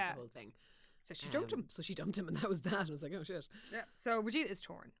with her about Yeah. the whole thing. So she dumped him. So she dumped him, and that was that. I was like, oh shit. Yeah. So Regina is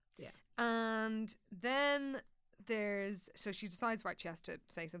torn. Yeah. And then so she decides, right, she has to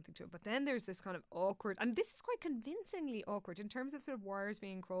say something to him. But then there's this kind of awkward, and this is quite convincingly awkward in terms of sort of wires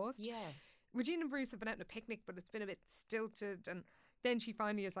being crossed. Yeah. Regina and Bruce have been out on a picnic, but it's been a bit stilted. And then she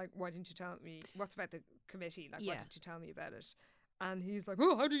finally is like, why didn't you tell me? What's about the committee? Like, why Yeah. didn't you tell me about it? And he's like,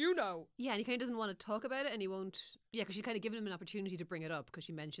 oh, how do you know? Yeah, and he kind of doesn't want to talk about it, and he won't. Yeah, because she's kind of given him an opportunity to bring it up because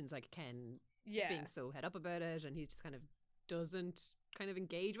she mentions like Ken Yeah. being so head up about it, and he just kind of doesn't kind of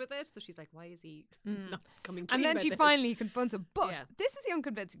engage with it. So she's like, why is he not coming clean And then about she this? finally confronts him. But Yeah. this is the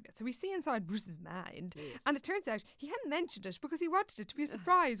unconvincing bit. So we see inside Bruce's mind, and it turns out he hadn't mentioned it because he wanted it to be a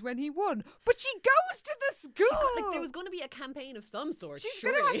surprise when he won. But she goes to the school. Like, there was going to be a campaign of some sort. She's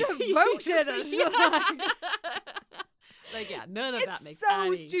surely. going to have to vote in it. Like, yeah, none of It's that makes so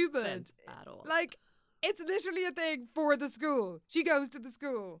any stupid. sense at all. Like, it's literally a thing for the school. She goes to the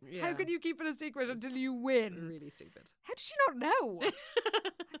school. How Yeah. can you keep it a secret until you win? Really stupid. How does she not know?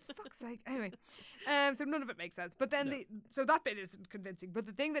 For fuck's sake. Anyway, so none of it makes sense. But then, so that bit isn't convincing. But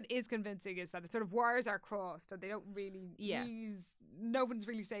the thing that is convincing is that it sort of wires are crossed, and they don't really. Yeah. No one's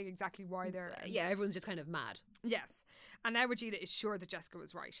really saying exactly why they're. Yeah, everyone's just kind of mad. Yes, and now Regina is sure that Jessica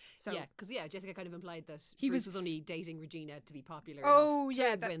was right. So Yeah, because Jessica kind of implied that He Bruce was- was only dating Regina to be popular Oh, enough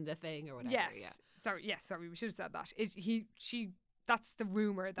yeah, to win the thing or whatever. Yes. Sorry, we should have said that. That's the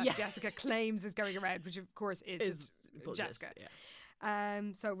rumor that Yeah. Jessica claims is going around, which of course is just bullshit, Jessica. yeah.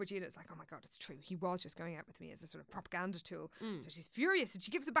 So Regina's like, oh my God, it's true. He was just going out with me as a sort of propaganda tool. So she's furious and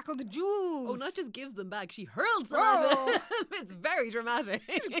she gives him back all the jewels. Oh, not just gives them back, she hurls them Oh. at him. It's very dramatic.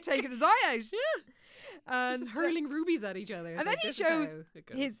 taking his eye out. Yeah. And hurling rubies at each other. It's And then like, he this is how shows it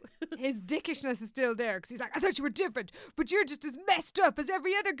goes. his dickishness is still there because he's like, I thought you were different, but you're just as messed up as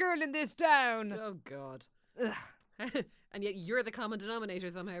every other girl in this town. Oh, God. Ugh. And yet you're the common denominator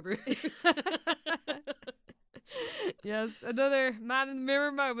somehow, Bruce. Yes, another man in the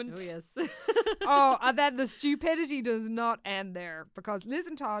mirror moment. Oh, yes. Oh, and then the stupidity does not end there because Liz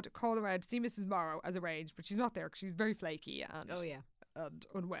and Todd call around to see Mrs. Morrow as arranged, but she's not there because she's very flaky and, Oh, yeah. and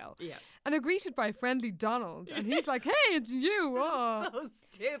unwell. Yeah. And they're greeted by friendly Donald, and he's like, "Hey, it's you!" Oh. So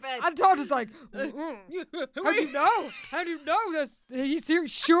stupid. And Todd is like, "How do you know? How do you know this? He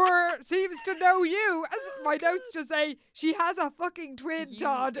sure seems to know you." As my notes just say, she has a fucking twin, You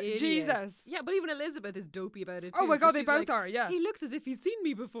Todd. idiot. Jesus. Yeah, but even Elizabeth is dopey about it too. Oh my God, 'cause they she's both like, are, yeah. He looks as if he's seen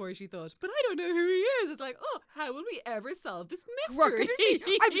me before, she thought. But I don't know who he is. It's like, oh, how will we ever solve this What mystery? could it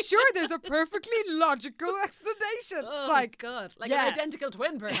be? I'm sure there's a perfectly logical explanation. Oh, It's like, God. Like yeah. an identical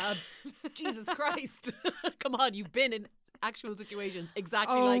twin, perhaps. Jesus Christ. Come on, you've been in actual situations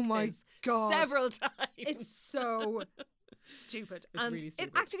exactly Oh like my this God. several times. it's so stupid. It's and really it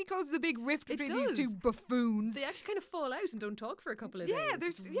stupid. actually causes a big rift It between these does. two buffoons. They actually kind of fall out and don't talk for a couple of Yeah, days.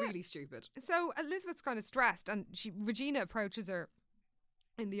 there's- It's yeah. really stupid. So Elizabeth's kind of stressed, and Regina approaches her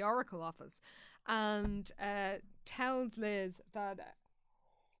in the Oracle office and tells Liz that.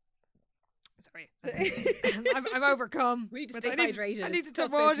 Sorry, I'm overcome. We need to but stay I need hydrated. I need to Stop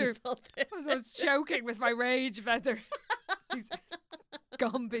take water. facing salt there. I was choking with my rage about these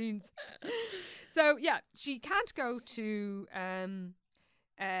gum beans. So yeah, she can't go to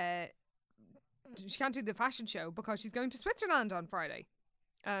she can't do the fashion show because she's going to Switzerland on Friday.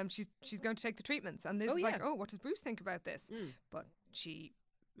 She's going to take the treatments, and Liz Oh, is like, yeah. oh, what does Bruce think about this? Mm. But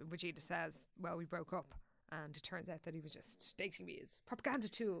Regina says, well, we broke up, and it turns out that he was just dating me as propaganda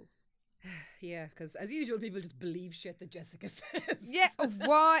tool. Yeah, because as usual, people just believe shit that Jessica says. Yeah,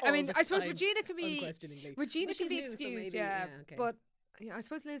 why? I All mean, the I suppose time, Regina can be unquestioningly. Regina Well, can she's be new, so excused, maybe- yeah, okay. but yeah, I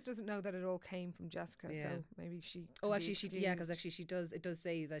suppose Liz doesn't know that it all came from Jessica, so Yeah. maybe she. Oh, can be actually, because excused. actually she does. It does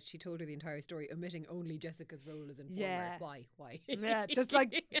say that she told her the entire story, omitting only Jessica's role as informer. Yeah. Why? Yeah, just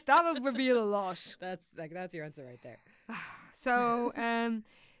like that'll reveal a lot. That's your answer right there. So,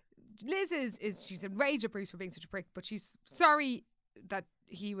 Liz is she's enraged at Bruce for being such a prick, but she's sorry that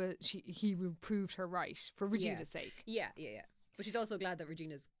he proved her right for Regina's sake. Yeah. But she's also glad that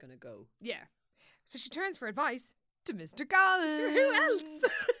Regina's gonna go. Yeah. So she turns for advice to Mr. Collins. Sure, who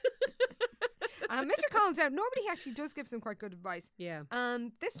else? And Mr. Collins now normally he actually does give some quite good advice, Yeah.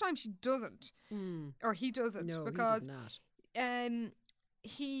 and this time she doesn't, or he doesn't, No, because he does not.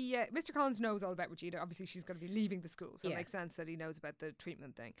 Mr. Collins knows all about Regina. Obviously, she's going to be leaving the school, so Yeah. it makes sense that he knows about the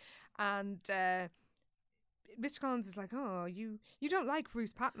treatment thing. And Mr. Collins is like, "Oh, you don't like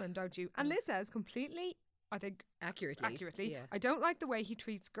Bruce Patman, don't you?" And Liz says completely, I think Accurately. I don't like the way he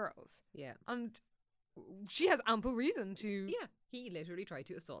treats girls. Yeah. And she has ample reason to. Yeah. He literally tried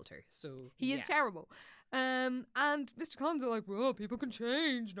to assault her. So He is terrible. And Mr. Collins are like, well, people can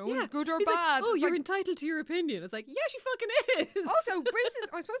change. No one's good or He's like, bad. oh, It's you're like- entitled to your opinion. It's like, yeah, she fucking is. Also, Bruce is,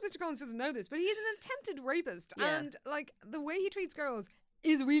 I suppose Mr. Collins doesn't know this, but he is an attempted rapist. Yeah. And, like, the way he treats girls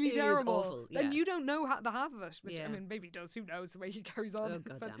is really It is terrible. awful, And yeah. you don't know the half of it. Which, I Yeah. mean, maybe he does. Who knows the way he carries on. Oh,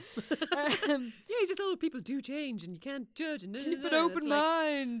 But, goddamn. Yeah, he's just, oh, people do change and you can't judge. And keep an It's open like,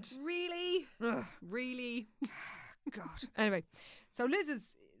 mind. Really? Ugh, Really? God. Anyway, so Liz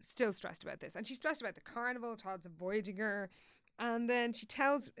is still stressed about this. And she's stressed about the carnival. Todd's avoiding her. And then she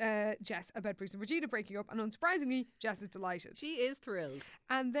tells Jess about Bruce and Regina breaking up. And unsurprisingly, Jess is delighted. She is thrilled.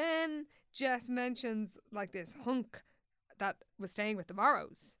 And then Jess mentions like this hunk that was staying with the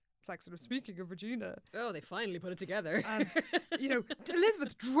Morrows. It's like, sort of, speaking of Regina. Oh, they finally put it together. And, you know,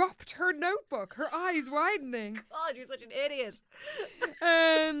 Elizabeth dropped her notebook, her eyes widening. God, you're such an idiot.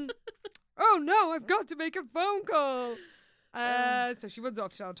 Oh no, I've got to make a phone call. So she runs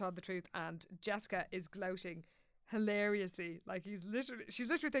off to tell Todd the truth, and Jessica is gloating hilariously. Like, she's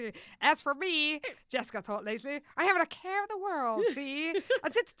literally thinking, as for me, Jessica thought lazily, I haven't a care in the world, see?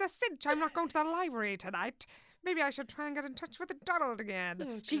 And since it's a cinch, I'm not going to the library tonight. Maybe I should try and get in touch with Donald again.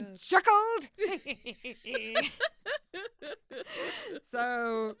 Oh, she God. chuckled.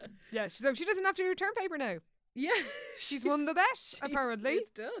 So she doesn't have to do term paper now. Yeah. She's won the bet, apparently.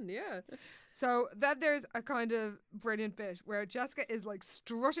 It's done, yeah. So then there's a kind of brilliant bit where Jessica is like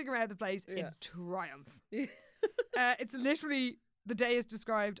strutting around the place in triumph. It's literally, the day is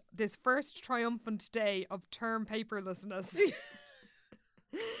described, this first triumphant day of term paperlessness.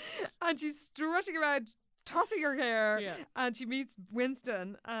 And she's strutting around, tossing her hair, and she meets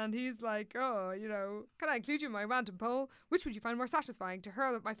Winston, and he's like, oh, you know, can I include you in my random poll? Which would you find more satisfying to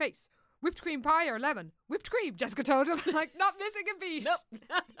hurl at my face? Whipped cream pie or lemon? Whipped cream, Jessica told him. Like, not missing a beat. Nope.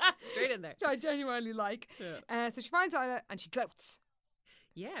 Straight in there. Which I genuinely like. Yeah. So she finds Isla and she gloats.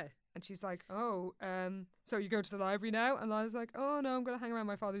 Yeah. And she's like, oh, so you go to the library now? And Lila's like, oh no, I'm going to hang around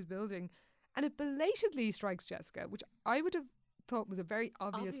my father's building. And it belatedly strikes Jessica, which I would have thought was a very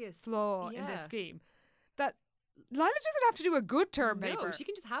obvious flaw in this scheme. That Lila doesn't have to do a good term paper. No, she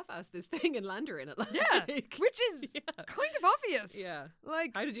can just half-ass this thing and land her in it. Like. Yeah, which is kind of obvious. Yeah.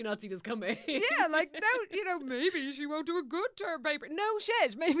 Like, how did you not see this coming? Yeah, like, no, you know, maybe she won't do a good term paper. No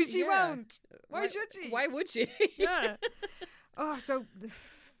shit, maybe she won't. Why should she? Why would she? Yeah. Oh, so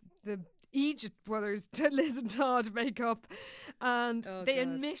the Egypt brothers, Liz and Todd, make up, and they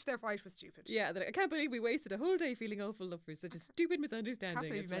admit their fight was stupid. Yeah, I can't believe we wasted a whole day feeling awful love for such a stupid misunderstanding. Can't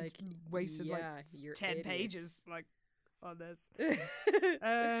believe it's like, wasted like 10 idiots. pages like on this.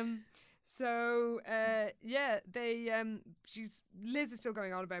 Liz is still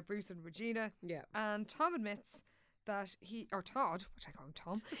going on about Bruce and Regina. Yeah. And Tom admits that Todd, which I call him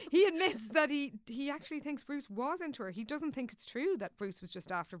Tom, he admits that he actually thinks Bruce was into her. He doesn't think it's true that Bruce was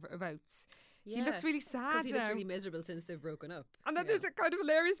just after votes. Yeah. He looks really sad he now. looks really miserable since they've broken up. And then there's a kind of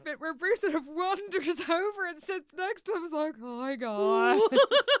hilarious bit where Bruce sort of wanders over and sits next to him. He's like, hi guys.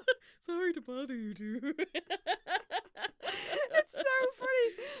 Sorry to bother you two. It's so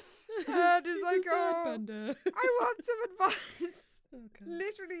funny. And he's like, I want some advice.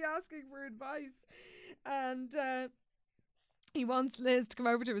 Literally asking for advice. And he wants Liz to come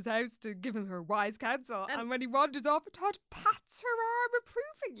over to his house to give him her wise counsel. And when he wanders off, Todd pats her arm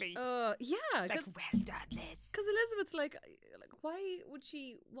approvingly. Yeah. Like, well done, Liz. Because Elizabeth's like, why would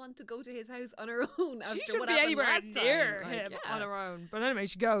she want to go to his house on her own? She shouldn't be anywhere near him on her own. But anyway,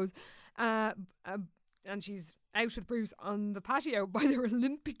 she goes. And she's out with Bruce on the patio by their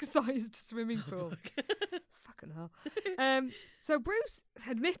Olympic-sized swimming pool. Fucking hell. So Bruce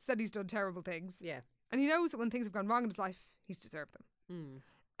admits that he's done terrible things. Yeah. And he knows that when things have gone wrong in his life, he's deserved them.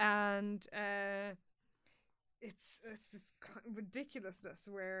 And it's this kind of ridiculousness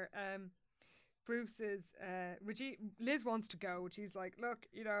where Bruce is Liz wants to go. She's like, look,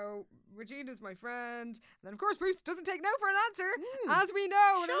 you know, Regina's my friend. And then of course Bruce doesn't take no for an answer, as we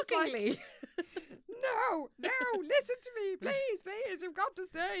know. Shockingly. And no, listen to me, please, you've got to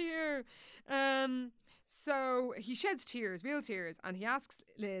stay here. So he sheds tears, real tears, and he asks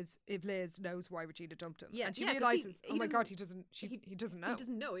Liz if Liz knows why Regina dumped him. Yeah, and she realises, oh my God, he doesn't know. He doesn't know,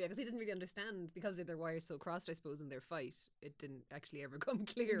 because he didn't really understand, because their wires so crossed, I suppose, in their fight. It didn't actually ever come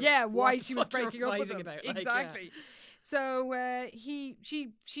clear. Yeah, why she was breaking up with him. About. Exactly. Like, So she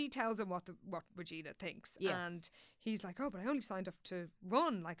tells him what Regina thinks, and he's like, oh, but I only signed up to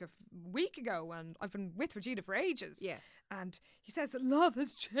run like a week ago, and I've been with Regina for ages. Yeah. And he says that love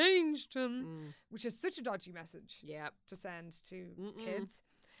has changed him, which is such a dodgy message to send to kids.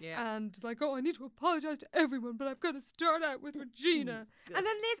 Yeah. And like, oh, I need to apologise to everyone, but I've got to start out with Regina. And then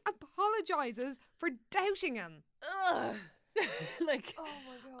Liz apologises for doubting him. Ugh. Like, oh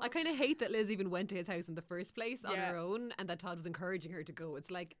my God. I kind of hate that Liz even went to his house in the first place on her own, and that Todd was encouraging her to go. It's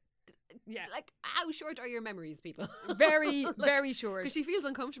like, like, how short are your memories, people? Very, very short. Because she feels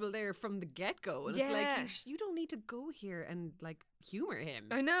uncomfortable there from the get-go. And it's like, you don't need to go here and, like, humour him.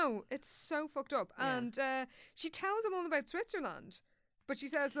 I know. It's so fucked up. Yeah. And she tells him all about Switzerland. But she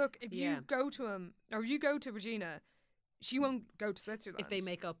says, look, if you go to him, or you go to Regina, she won't go to Switzerland. If they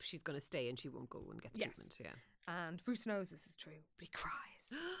make up, she's going to stay and she won't go and get the treatment. Yeah. And Bruce knows this is true, but he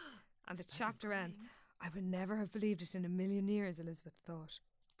cries. And the chapter ends. I would never have believed it in a million years, Elizabeth thought.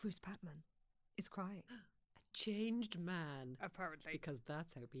 Bruce Patman is crying. A changed man. Apparently. Because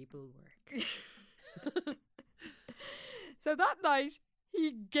that's how people work. So that night,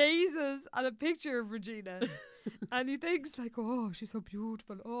 he gazes at a picture of Regina and he thinks like, oh, she's so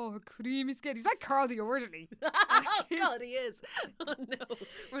beautiful. Oh, her creamy skin. He's like Carl the Orderly. Oh, God, he is. Oh, no.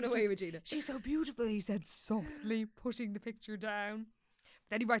 Run away, Regina. She's so beautiful, he said softly, putting the picture down.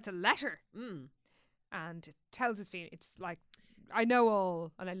 Then he writes a letter and it tells his feeling. It's like, I know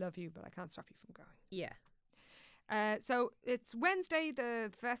all and I love you, but I can't stop you from going. Yeah. So it's Wednesday,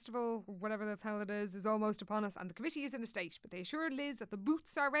 the festival, whatever the hell it is almost upon us, and the committee is in a state, but they assure Liz that the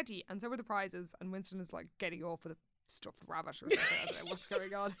booths are ready and so are the prizes, and Winston is like getting off with a stuffed rabbit or something. I don't know what's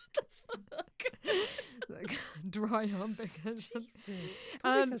going on. Like dry humping. Pull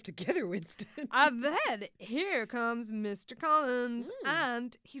yourself together, Winston. And then here comes Mr. Collins,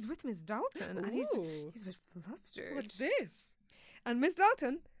 and he's with Miss Dalton, and he's a bit flustered. What's this? And Miss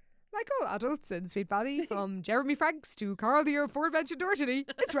Dalton, like all adults in Sweet Valley, from Jeremy Franks to Carl the aforementioned Orderly,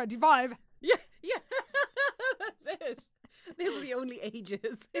 is 25. Yeah. That's it. These are the only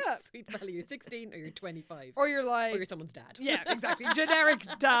ages. Yeah. Sweet Valley, you're 16 or you're 25. Or you're like... Or you're someone's dad. Yeah, exactly. Generic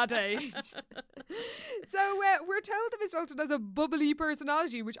dad age. So we're told that Miss Dalton has a bubbly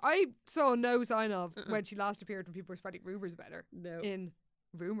personality, which I saw no sign of when she last appeared when people were spreading rumours about her. No. In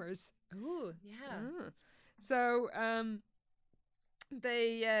Rumours. Oh, yeah. So,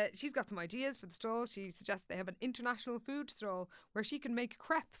 she's got some ideas for the stall. She suggests they have an international food stall where she can make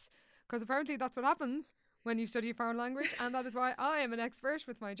crepes, because apparently that's what happens when you study a foreign language, and that is why I am an expert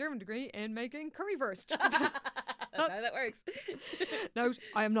with my German degree in making currywurst. That's how that works. Note,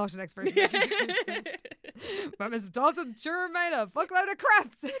 I am not an expert in making currywurst. But Miss Dalton sure made a fuckload of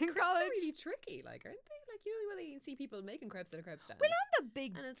crepes in college. Crepes are really tricky, like, aren't they? Like, you know when you see people making crepes at a crepe stand. Well, on the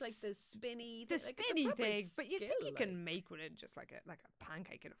big... And it's like the spinny... The like, spinny thing, but you think you like. can make one in just like a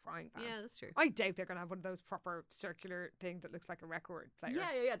pancake in a frying pan. Yeah, that's true. I doubt they're going to have one of those proper circular thing that looks like a record player.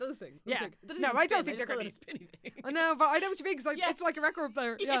 Yeah, those things. Yeah. Like, No, I don't think they're going going to spinny thing. I know, but I know what you mean, because it's like a record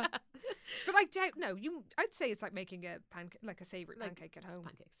player. Yeah. Yeah. But I doubt, I'd say it's like making a pancake, like a savoury Like pancake at home.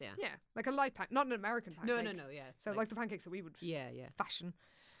 Pancakes, yeah. Yeah, like a light pancake, not an American pancake. No, yeah. So like the pancakes that we would yeah. fashion.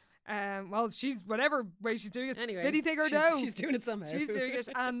 Well, she's whatever way she's doing it, Anyway, spinny thing or no. She's doing it somehow. She's doing it.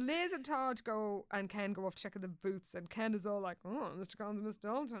 And Liz and Todd and Ken go off to check in the booths, and Ken is all like, oh, Mr. Collins and Miss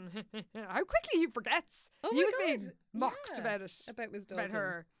Dalton. How quickly he forgets. Oh He my was God. being mocked about it. About Miss Dalton. About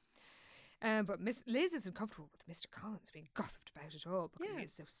her. But Miss Liz isn't comfortable with Mr. Collins being gossiped about at all because he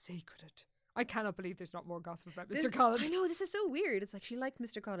is so secreted. I cannot believe there's not more gossip about Mr. Collins. I know, this is so weird. It's like she liked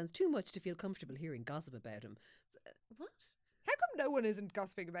Mr. Collins too much to feel comfortable hearing gossip about him. What? How come no one isn't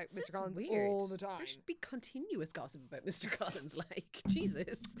gossiping about Mr. Collins all the time? There should be continuous gossip about Mr. Collins, like,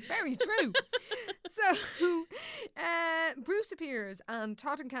 Jesus. Very true. So, Bruce appears and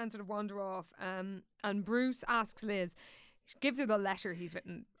Todd and Ken sort of wander off, and Bruce asks Liz, gives her the letter he's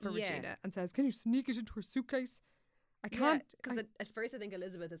written for Regina and says, can you sneak it into her suitcase? I can't. Because at first I think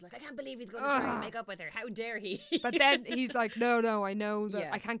Elizabeth is like, I can't believe he's going to try and make up with her. How dare he? But then he's like, no, I know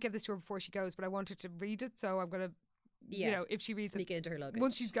that I can't give this to her before she goes, but I want her to read it, so I'm going to, if she reads sneak it into her luggage.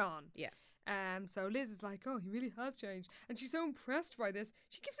 once she's gone. Yeah. So Liz is like, oh, he really has changed. And she's so impressed by this.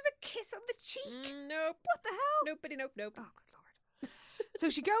 She gives him a kiss on the cheek. Nope. What the hell? Nope. Oh, good lord. So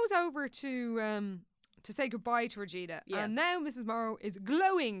she goes over to say goodbye to Regina. Yeah. And now Mrs. Morrow is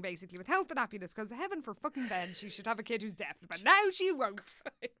glowing, basically, with health and happiness, because heaven for fucking Ben, she should have a kid who's deaf. But now she won't.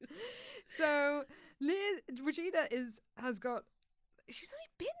 So Regina has got... She's only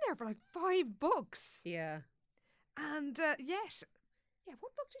been there for like 5 books. Yeah. And yet... Yeah,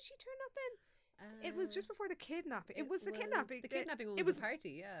 what book did she turn up in? It was just before the kidnapping. It was the kidnapping. The kidnapping one it was a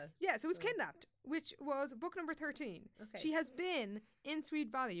party, yeah. Yeah, so it was Kidnapped, which was book number 13. Okay. She has been in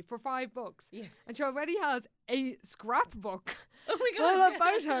Sweet Valley for 5 books. Yeah. And she already has a scrapbook Oh my full God. of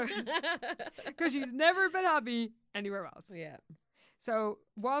photos. Because she's never been happy anywhere else. Yeah. So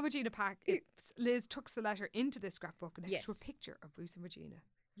while Regina packs, Liz tucks the letter into this scrapbook next to a picture of Bruce and Regina.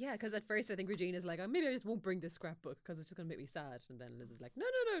 Yeah, because at first I think Regina's like, oh, maybe I just won't bring this scrapbook because it's just going to make me sad. And then Liz is like, no,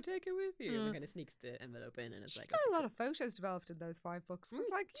 take it with you. And kind of sneaks the envelope in and it's She's like... got a lot of photos developed in those 5 books. It's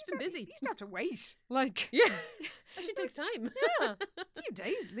like, she's been busy. You used to have to wait. Like... Yeah. Actually takes time. Yeah. A few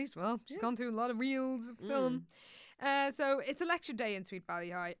days at least. Well, she's gone through a lot of reels of film. So it's election day in Sweet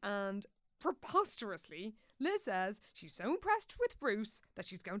Valley High, and preposterously, Liz says she's so impressed with Bruce that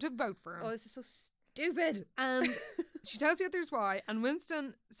she's going to vote for him. Oh, this is so stupid. And she tells the others why, and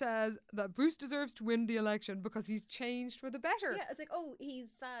Winston says that Bruce deserves to win the election because he's changed for the better. Yeah, it's like, oh, he's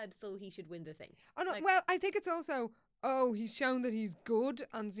sad, so he should win the thing. Oh, no, like, well, I think it's also, oh, he's shown that he's good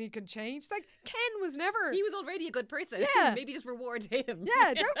and he can change. Like, Ken was never... He was already a good person. Yeah. Maybe just reward him.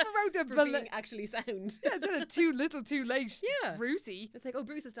 Yeah, don't promote the... for being actually sound. Yeah, it's too little too late. Yeah. Brucey. It's like, oh,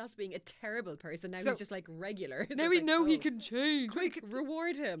 Bruce has stopped being a terrible person. Now So- he's just like regular. So Now it's we like, know he oh, can change. Quick,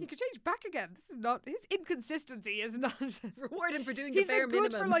 reward him. He can change back again. This is not... His inconsistency is not... Reward him for doing He's the bare been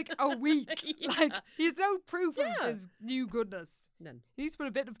good minimum. for like a week. Yeah. Like, he's no proof Yeah. of his new goodness. None. He needs to put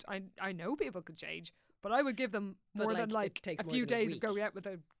a bit of... I know people can change, but I would give them But, more like, than it like takes a more few than a days of week. going out with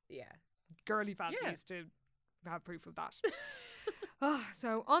a Yeah. girly fancies to have proof of that.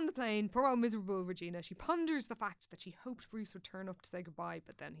 So on the plane, poor old miserable Regina, she ponders the fact that she hoped Bruce would turn up to say goodbye,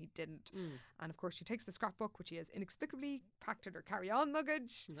 but then he didn't. And of course she takes the scrapbook, which she has inexplicably packed in her carry-on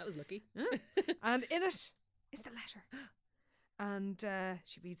luggage, That was lucky. and in it is the letter. And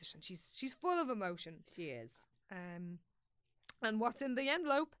she reads it and she's full of emotion. She is. And what's in the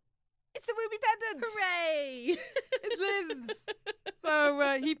envelope? It's the ruby pendant. Hooray! It's Liv's.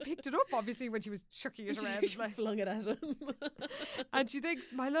 So he picked it up, obviously, when she was chucking it around. She Like, flung it at him. and she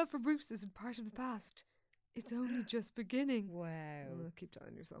thinks, my love for Bruce isn't part of the past. It's only just beginning. Wow. Oh, keep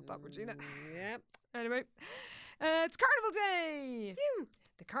telling yourself that, Regina. Yep. Anyway, it's Carnival Day. Phew.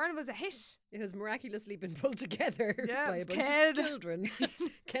 The carnival's a hit. It has miraculously been pulled together Yeah, by a bunch Ken. of children.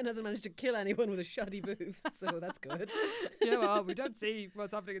 Ken hasn't managed to kill anyone with a shoddy booth, so that's good. Yeah, well, we don't see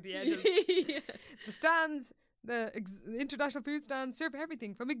what's happening at the edges. Yeah. The stands, the international food stands, serve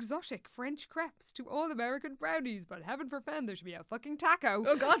everything from exotic French crepes to all-American brownies. But heaven forfend there should be a fucking taco.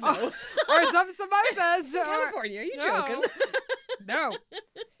 Oh, God, no. Or some samosas. or- California, are you No. joking? No.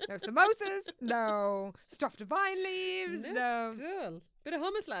 No samosas. No stuffed vine leaves. No. Dull. Bit of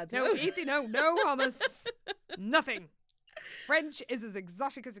hummus, lads. No, Whoa. no hummus. Nothing. French is as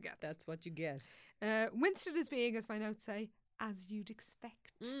exotic as it gets. That's what you get. Winston is being, as my notes say, as you'd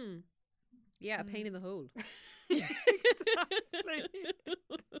expect. Yeah, a pain in the hole. Exactly.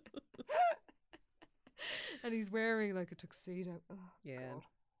 And he's wearing like a tuxedo. Oh, Yeah. God.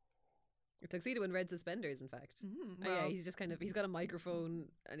 A tuxedo and red suspenders, in fact. Oh, yeah, he's just he's got a microphone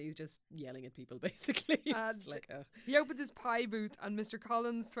and he's just yelling at people, basically. It's And like, oh. he opens his pie booth and Mr.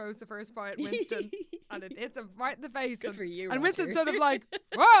 Collins throws the first pie at Winston and it hits him right in the face. Good and, for you, And Roger. Winston's sort of like,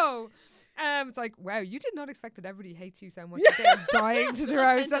 whoa! It's like, wow, you did not expect that everybody hates you so much that they're dying to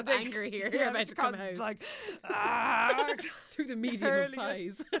throw Hint of something. anger here Yeah, about Mr. to come Collins is out. like, ah. Through the medium of Hurling it.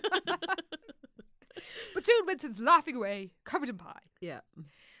 pies. But soon Winston's laughing away, covered in pie. Yeah.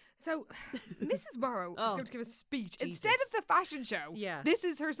 So, Mrs. Morrow is Oh, going to give a speech. Jesus. Instead of the fashion show, Yeah. this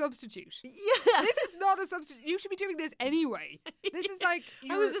is her substitute. Yeah. This is not a substitute. You should be doing this anyway. This is like...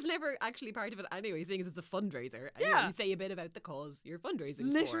 How is this never actually part of it anyway, seeing as it's a fundraiser? And Yeah. you say a bit about the cause you're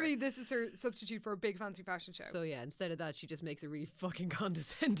fundraising Literally, this is her substitute for a big fancy fashion show. for. So yeah, instead of that, she just makes a really fucking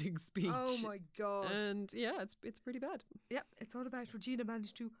condescending speech. Oh my God. And yeah, it's pretty bad. Yep, it's all about Regina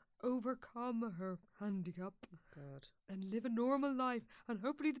managed to overcome her handicap God. and live a normal life, and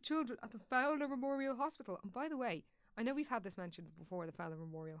hopefully the children at the Fowler Memorial Hospital. And by the way, I know we've had this mentioned before, the Fowler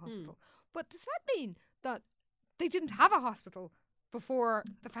Memorial Hospital, but does that mean that they didn't have a hospital before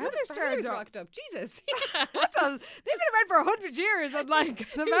the Fowlers turned up? rocked up. Jesus. They've been around for 100 years, and like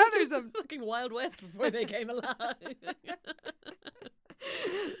the Fowlers have fucking Wild West before they came alive.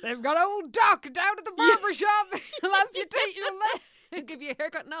 they've got old Doc down at the barber shop. He'll amputate your leg. And give you a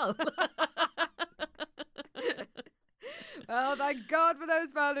haircut and all. Well, thank God for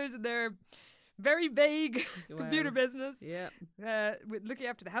those Fowlers and their very vague computer Wow. business. Yeah. With looking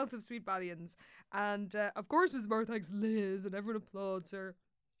after the health of Sweet Valians. And of course, Mrs. Moore thanks Liz, and everyone applauds her.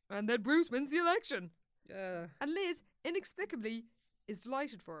 And then Bruce wins the election. And Liz, inexplicably, is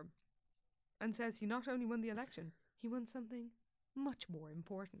delighted for him and says he not only won the election, he won something much more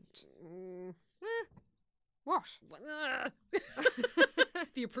important. What?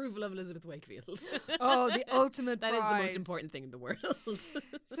 The approval of Elizabeth Wakefield. Oh, the ultimate That is the prize. most important thing in the world.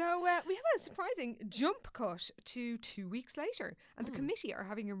 So we have a surprising jump cut to 2 weeks later, and the committee are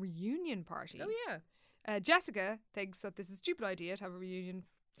having a reunion party. Oh yeah. Jessica thinks that this is a stupid idea to have a reunion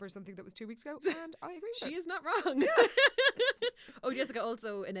for something that was 2 weeks ago, and I agree with She her. is not wrong. Oh, Jessica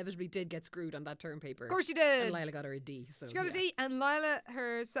also inevitably did get screwed on that term paper. Of course she did. And Lila got her a D. So She got a D, and Lila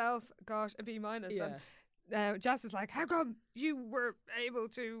herself got a B minus. Yeah. And Jess is like, how come you were able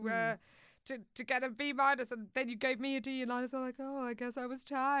to get a B minus and then you gave me a D? And Lila's all like, oh, I guess I was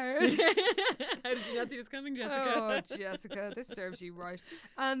tired. How did you not see this coming, Jessica? Oh, Jessica, this serves you right.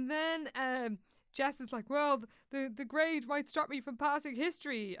 And then Jess is like, well, the grade might stop me from passing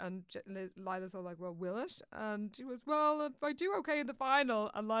history. And Lila's all like, well, will it? And he was, well, if I do okay in the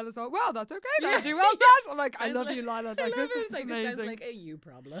final. And Lila's all, well, that's okay. Then I'll do well that. I'm like, I love you, Lila. Like, this is like, amazing. This sounds like a you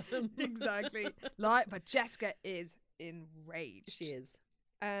problem. Exactly. But Jessica is enraged. She is.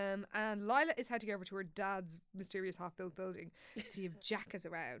 And Lila is heading over to her dad's mysterious half-built building to see if Jack is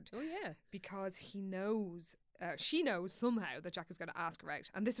around. Oh, yeah. Because she knows somehow that Jack is going to ask her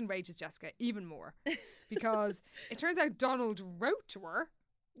out. And this enrages Jessica even more. Because it turns out Donald wrote to her.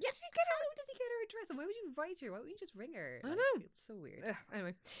 Yeah, how did he get her address? And why would you write her? Why wouldn't you just ring her? I don't know. It's so weird.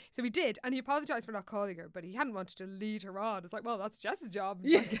 Anyway, so he did. And he apologised for not calling her. But he hadn't wanted to lead her on. It's like, well, that's Jess's job.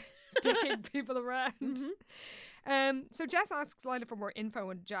 Yeah. Like, dicking people around. So Jess asks Lila for more info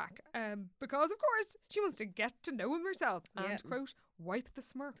on Jack, because of course she wants to get to know him herself and quote, wipe the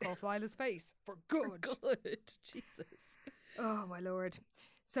smirk off Lila's face for good. For good. Jesus. Oh my lord.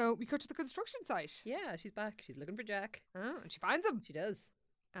 So we go to the construction site. Yeah, she's back. She's looking for Jack. Oh, and she finds him. She does.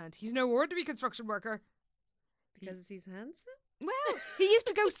 And he's no ordinary construction worker. Because he's handsome? Well, he used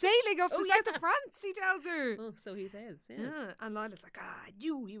to go sailing off the south yeah. of France, he tells her. Oh, so he says, yes. Yeah. And Lila's like, I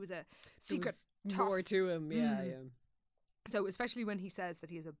knew he was a secret tough. More to him, yeah. So especially when he says that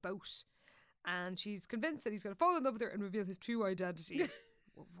he has a boat, and she's convinced that he's going to fall in love with her and reveal his true identity.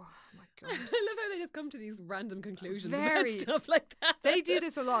 Oh my God. I love how they just come to these random conclusions Very. about stuff like that. They do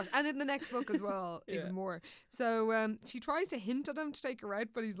this a lot, and in the next book as well, even more. So she tries to hint at him to take her out,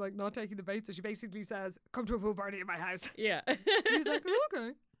 but he's like not taking the bait. So she basically says, "Come to a pool party at my house." Yeah. And he's like, oh,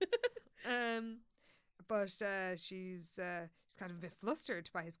 "Okay." But she's kind of a bit flustered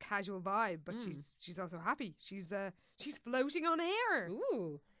by his casual vibe, but she's also happy. She's floating on air.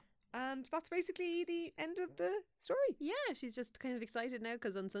 Ooh. And that's basically the end of the story. Yeah, she's just kind of excited now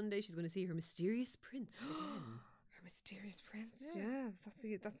because on Sunday she's going to see her mysterious prince again. Her mysterious prince, yeah.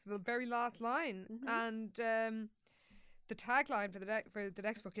 That's the very last line. And the tagline for the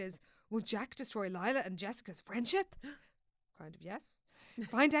next book is, will Jack destroy Lila and Jessica's friendship? Kind of, yes.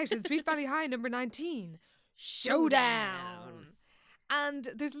 Find out in Sweet Valley High number 19. Showdown. And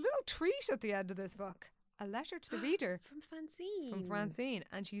there's a little treat at the end of this book. A letter to the reader. From Francine.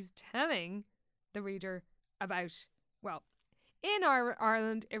 And she's telling the reader about, well, in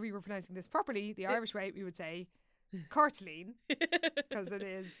Ireland, if we were pronouncing this properly, the Irish way, we would say Courtleen, because it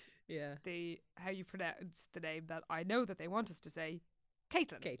is how you pronounce the name that I know that they want us to say,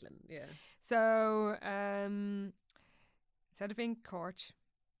 Caitlin. Caitlin, yeah. So, instead of being Court,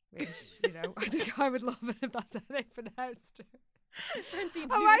 which, I think I would love it if that's how they pronounced it.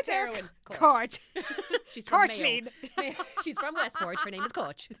 Francine's newest heroine. Court. She's from Courtleen. She's from Westport. Her name is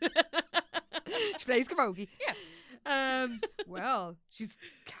Coach. She plays camogie. Yeah. Well, she's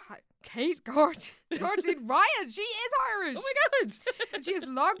Kate Courtleen Ryan. She is Irish. Oh my God. And she has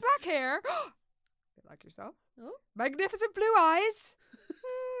long black hair. Bit like yourself. Oh. Magnificent blue eyes.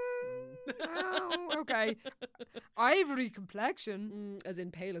 Oh, okay. Ivory complexion. As in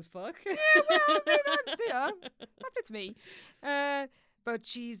pale as fuck. Yeah, well, that fits me. But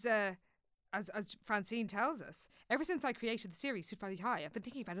she's, as Francine tells us, ever since I created the series Sweet Valley High, I've been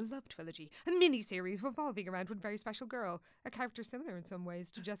thinking about a love trilogy, a mini-series revolving around one very special girl, a character similar in some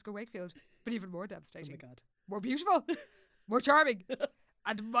ways to Jessica Wakefield, but even more devastating. Oh my God. More beautiful, more charming,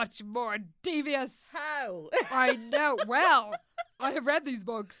 and much more devious. How? I know. Well, I have read these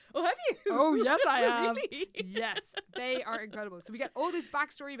books. Oh, have you? Oh, yes, I have. Really? Yes, they are incredible. So we get all this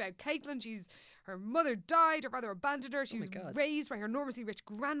backstory about Caitlin. Her mother died, her father abandoned her. She was raised by her enormously rich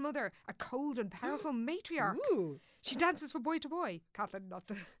grandmother, a cold and powerful matriarch. Ooh. She dances from boy to boy. Caitlin, not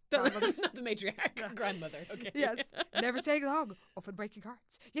the grandmother. Not the matriarch, grandmother. Okay. Yes, never staying long, often breaking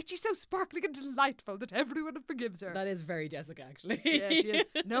hearts. Yet she's so sparkling and delightful that everyone forgives her. That is very Jessica, actually. Yeah, she is.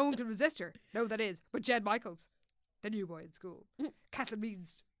 No one can resist her. No, that is. But Jed Michaels, the new boy in school. Caitlin.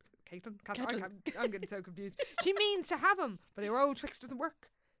 I'm getting so confused. She means to have him, but their old tricks doesn't work.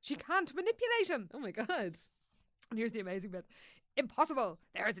 She can't manipulate him. Oh my God. And here's the amazing bit. Impossible.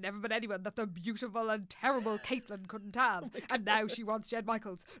 There has never been anyone that the beautiful and terrible Caitlin couldn't have. And now she wants Jed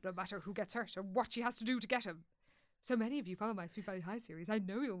Michaels, no matter who gets hurt or what she has to do to get him. So many of you follow my Sweet Valley High series. I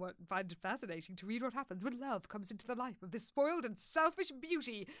know you'll find it fascinating to read what happens when love comes into the life of this spoiled and selfish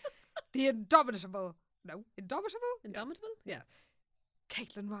beauty. The indomitable. No, indomitable? Indomitable? Yes. Yeah.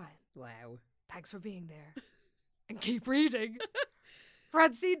 Caitlin Ryan. Wow. Thanks for being there. And keep reading.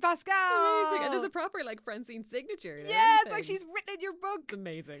 Francine Pascal. Amazing. And there's a proper Francine signature. Yeah, it's like she's written in your book. It's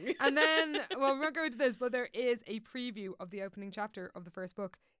amazing. And then, well, we're not going into this, but there is a preview of the opening chapter of the first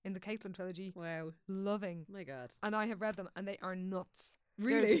book in the Caitlin trilogy. Wow. Loving. Oh my God. And I have read them and they are nuts.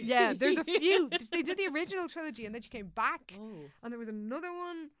 Really? There's a few. They did the original trilogy and then she came back. Oh. And there was another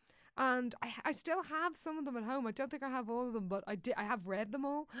one. And I still have some of them at home. I don't think I have all of them, but I have read them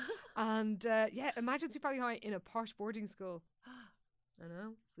all. And yeah, imagine Sweet Valley High in a posh boarding school. I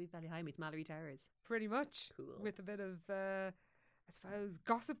know. Sweet Valley High meets Mallory Towers. Pretty much. Cool. With a bit of, I suppose,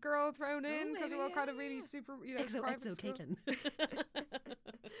 Gossip Girl thrown in because they're all kind of really super, private school. Caitlin.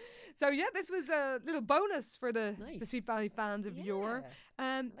 So yeah, this was a little bonus for the Sweet Valley fans of yore.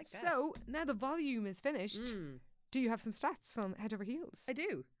 So now the volume is finished. Do you have some stats from Head Over Heels? I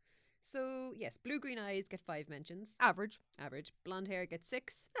do. So, yes, blue-green eyes get 5 mentions. Average. Blonde hair gets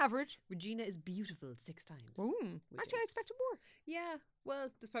 6. Average. Regina is beautiful 6 times. Actually, I expected more. Yeah. Well,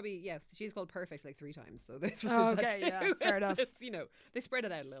 there's probably, she's called perfect like 3 times. So this was okay, that too. yeah, fair enough. It's, they spread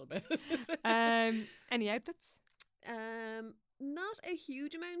it out a little bit. Any outfits? Not a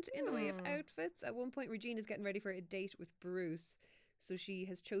huge amount in the way of outfits. At one point, Regina's getting ready for a date with Bruce. So she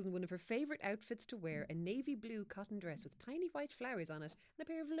has chosen one of her favourite outfits to wear, a navy blue cotton dress with tiny white flowers on it and a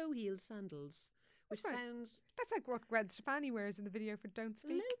pair of low-heeled sandals. Which sounds... That's like what Gwen Stefani wears in the video for Don't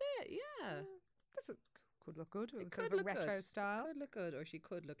Speak. A little bit, yeah. Could look good. It was could sort of a look retro good. style. Could look good, or she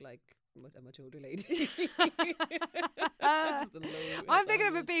could look like a much older lady. I'm thinking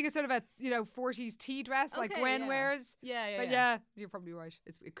of it being a sort of a 40s tea dress like Gwen wears. But yeah, you're probably right.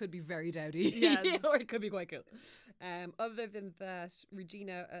 It could be very dowdy. Yes. Or it could be quite cool. Other than that,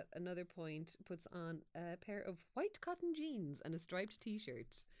 Regina at another point puts on a pair of white cotton jeans and a striped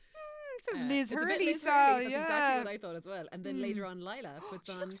t-shirt. Some Liz Hurley Liz style. Hurley. That's exactly what I thought as well. And then later on, Lila puts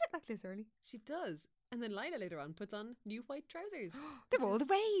on... She looks a bit like Liz Hurley. She does. And then Lila later on puts on new white trousers. They're all the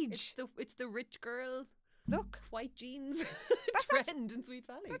rage. It's the rich girl white jeans trend in Sweet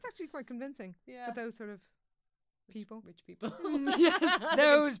Valley. That's actually quite convincing. Yeah. For those sort of people. Rich people. Yes,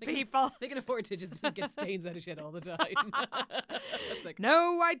 those people. They can afford to just get stains out of shit all the time. It's like,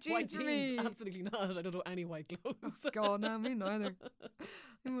 no white jeans for me. Absolutely not. I don't know any white clothes. Oh, God, no, me neither.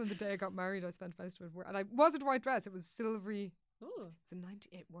 Even when the day I got married, I spent most of it wearing, and I wasn't a white dress. It was silvery.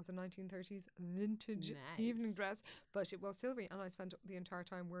 It was a 1930s vintage evening dress, but it was silvery, and I spent the entire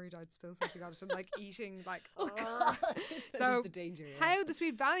time worried I'd spill something on it and like eating like. Oh God! So the danger. How the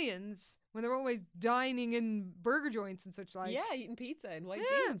Sweet Valians, when they're always dining in burger joints and such like. Yeah, eating pizza in white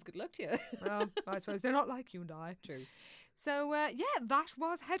jeans. Good luck to you. Well, I suppose they're not like you and I. True. So that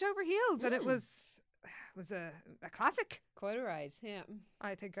was Head Over Heels, and it was a classic. Quite a ride, yeah.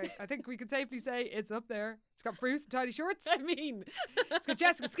 I think we can safely say it's up there. It's got Bruce in tiny shorts. I mean, it's got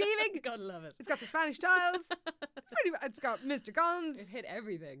Jessica Skeeving. Gotta love it. It's got the Spanish Tiles. It's got Mr. Guns. It hit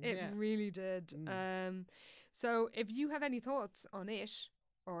everything. It really did. So if you have any thoughts on it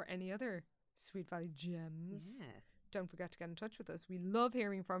or any other Sweet Valley gems, don't forget to get in touch with us. We love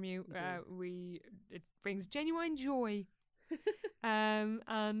hearing from you. It brings genuine joy.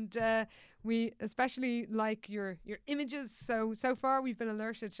 And we especially like your images. So far we've been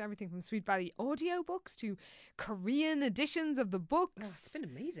alerted to everything from Sweet Valley audiobooks to Korean editions of the books. It's been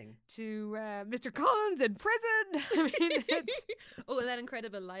amazing. To Mr. Collins in prison. I mean, it's and that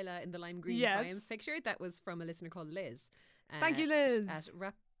incredible Lila in the lime green Triumph picture. That was from a listener called Liz. Thank you, Liz. At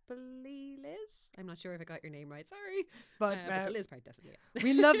Liz. I'm not sure if I got your name right. Sorry, but the Liz part definitely. Yeah.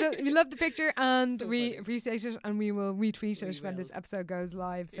 We loved it. We loved the picture, and So we funny. appreciate it. And we will retweet it when this episode goes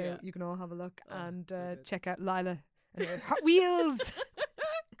live, so you can all have a look and check out Lila and her Hot Wheels.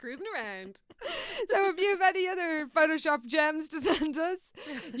 Cruising around. So if you have any other Photoshop gems to send us,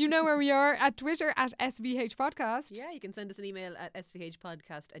 you know where we are at Twitter at SVH Podcast. Yeah, you can send us an email at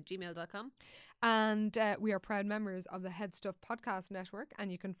svhpodcast@gmail.com. And we are proud members of the Head Stuff Podcast Network,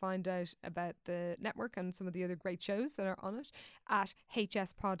 and you can find out about the network and some of the other great shows that are on it at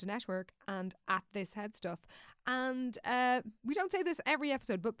HS Pod Network and at This Head Stuff. And we don't say this every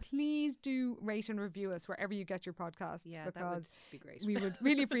episode, but please do rate and review us wherever you get your podcasts, because that would be great. we would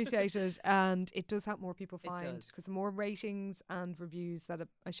really appreciate it, and it does help more people find, because the more ratings and reviews that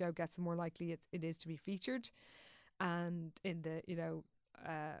a show gets, the more likely it is to be featured. And in the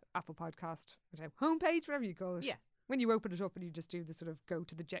Apple Podcast homepage, whatever you call it. Yeah. When you open it up and you just do the sort of go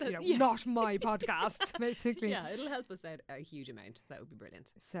to the not my podcast, basically. Yeah, it'll help us out a huge amount. That would be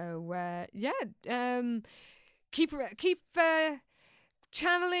brilliant. So keep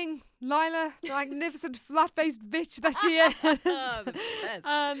channeling Lila, the magnificent flat-faced bitch that she is. The best.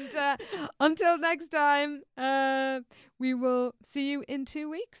 And until next time, we will see you in 2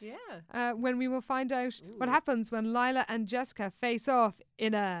 weeks. Yeah. When we will find out what happens when Lila and Jessica face off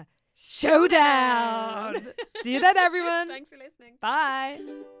in a showdown. See you then, everyone. Thanks for listening. Bye.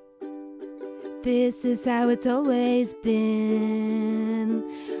 This is how it's always been.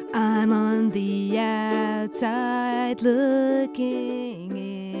 I'm on the outside looking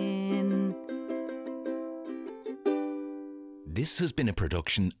in. This has been a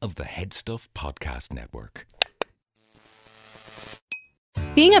production of the Head Stuff Podcast Network.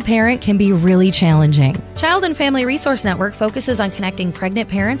 Being a parent can be really challenging. Child and Family Resource Network focuses on connecting pregnant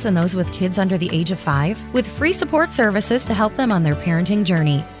parents and those with kids under the age of 5 with free support services to help them on their parenting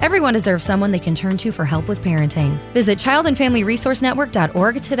journey. Everyone deserves someone they can turn to for help with parenting. Visit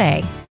childandfamilyresourcenetwork.org today.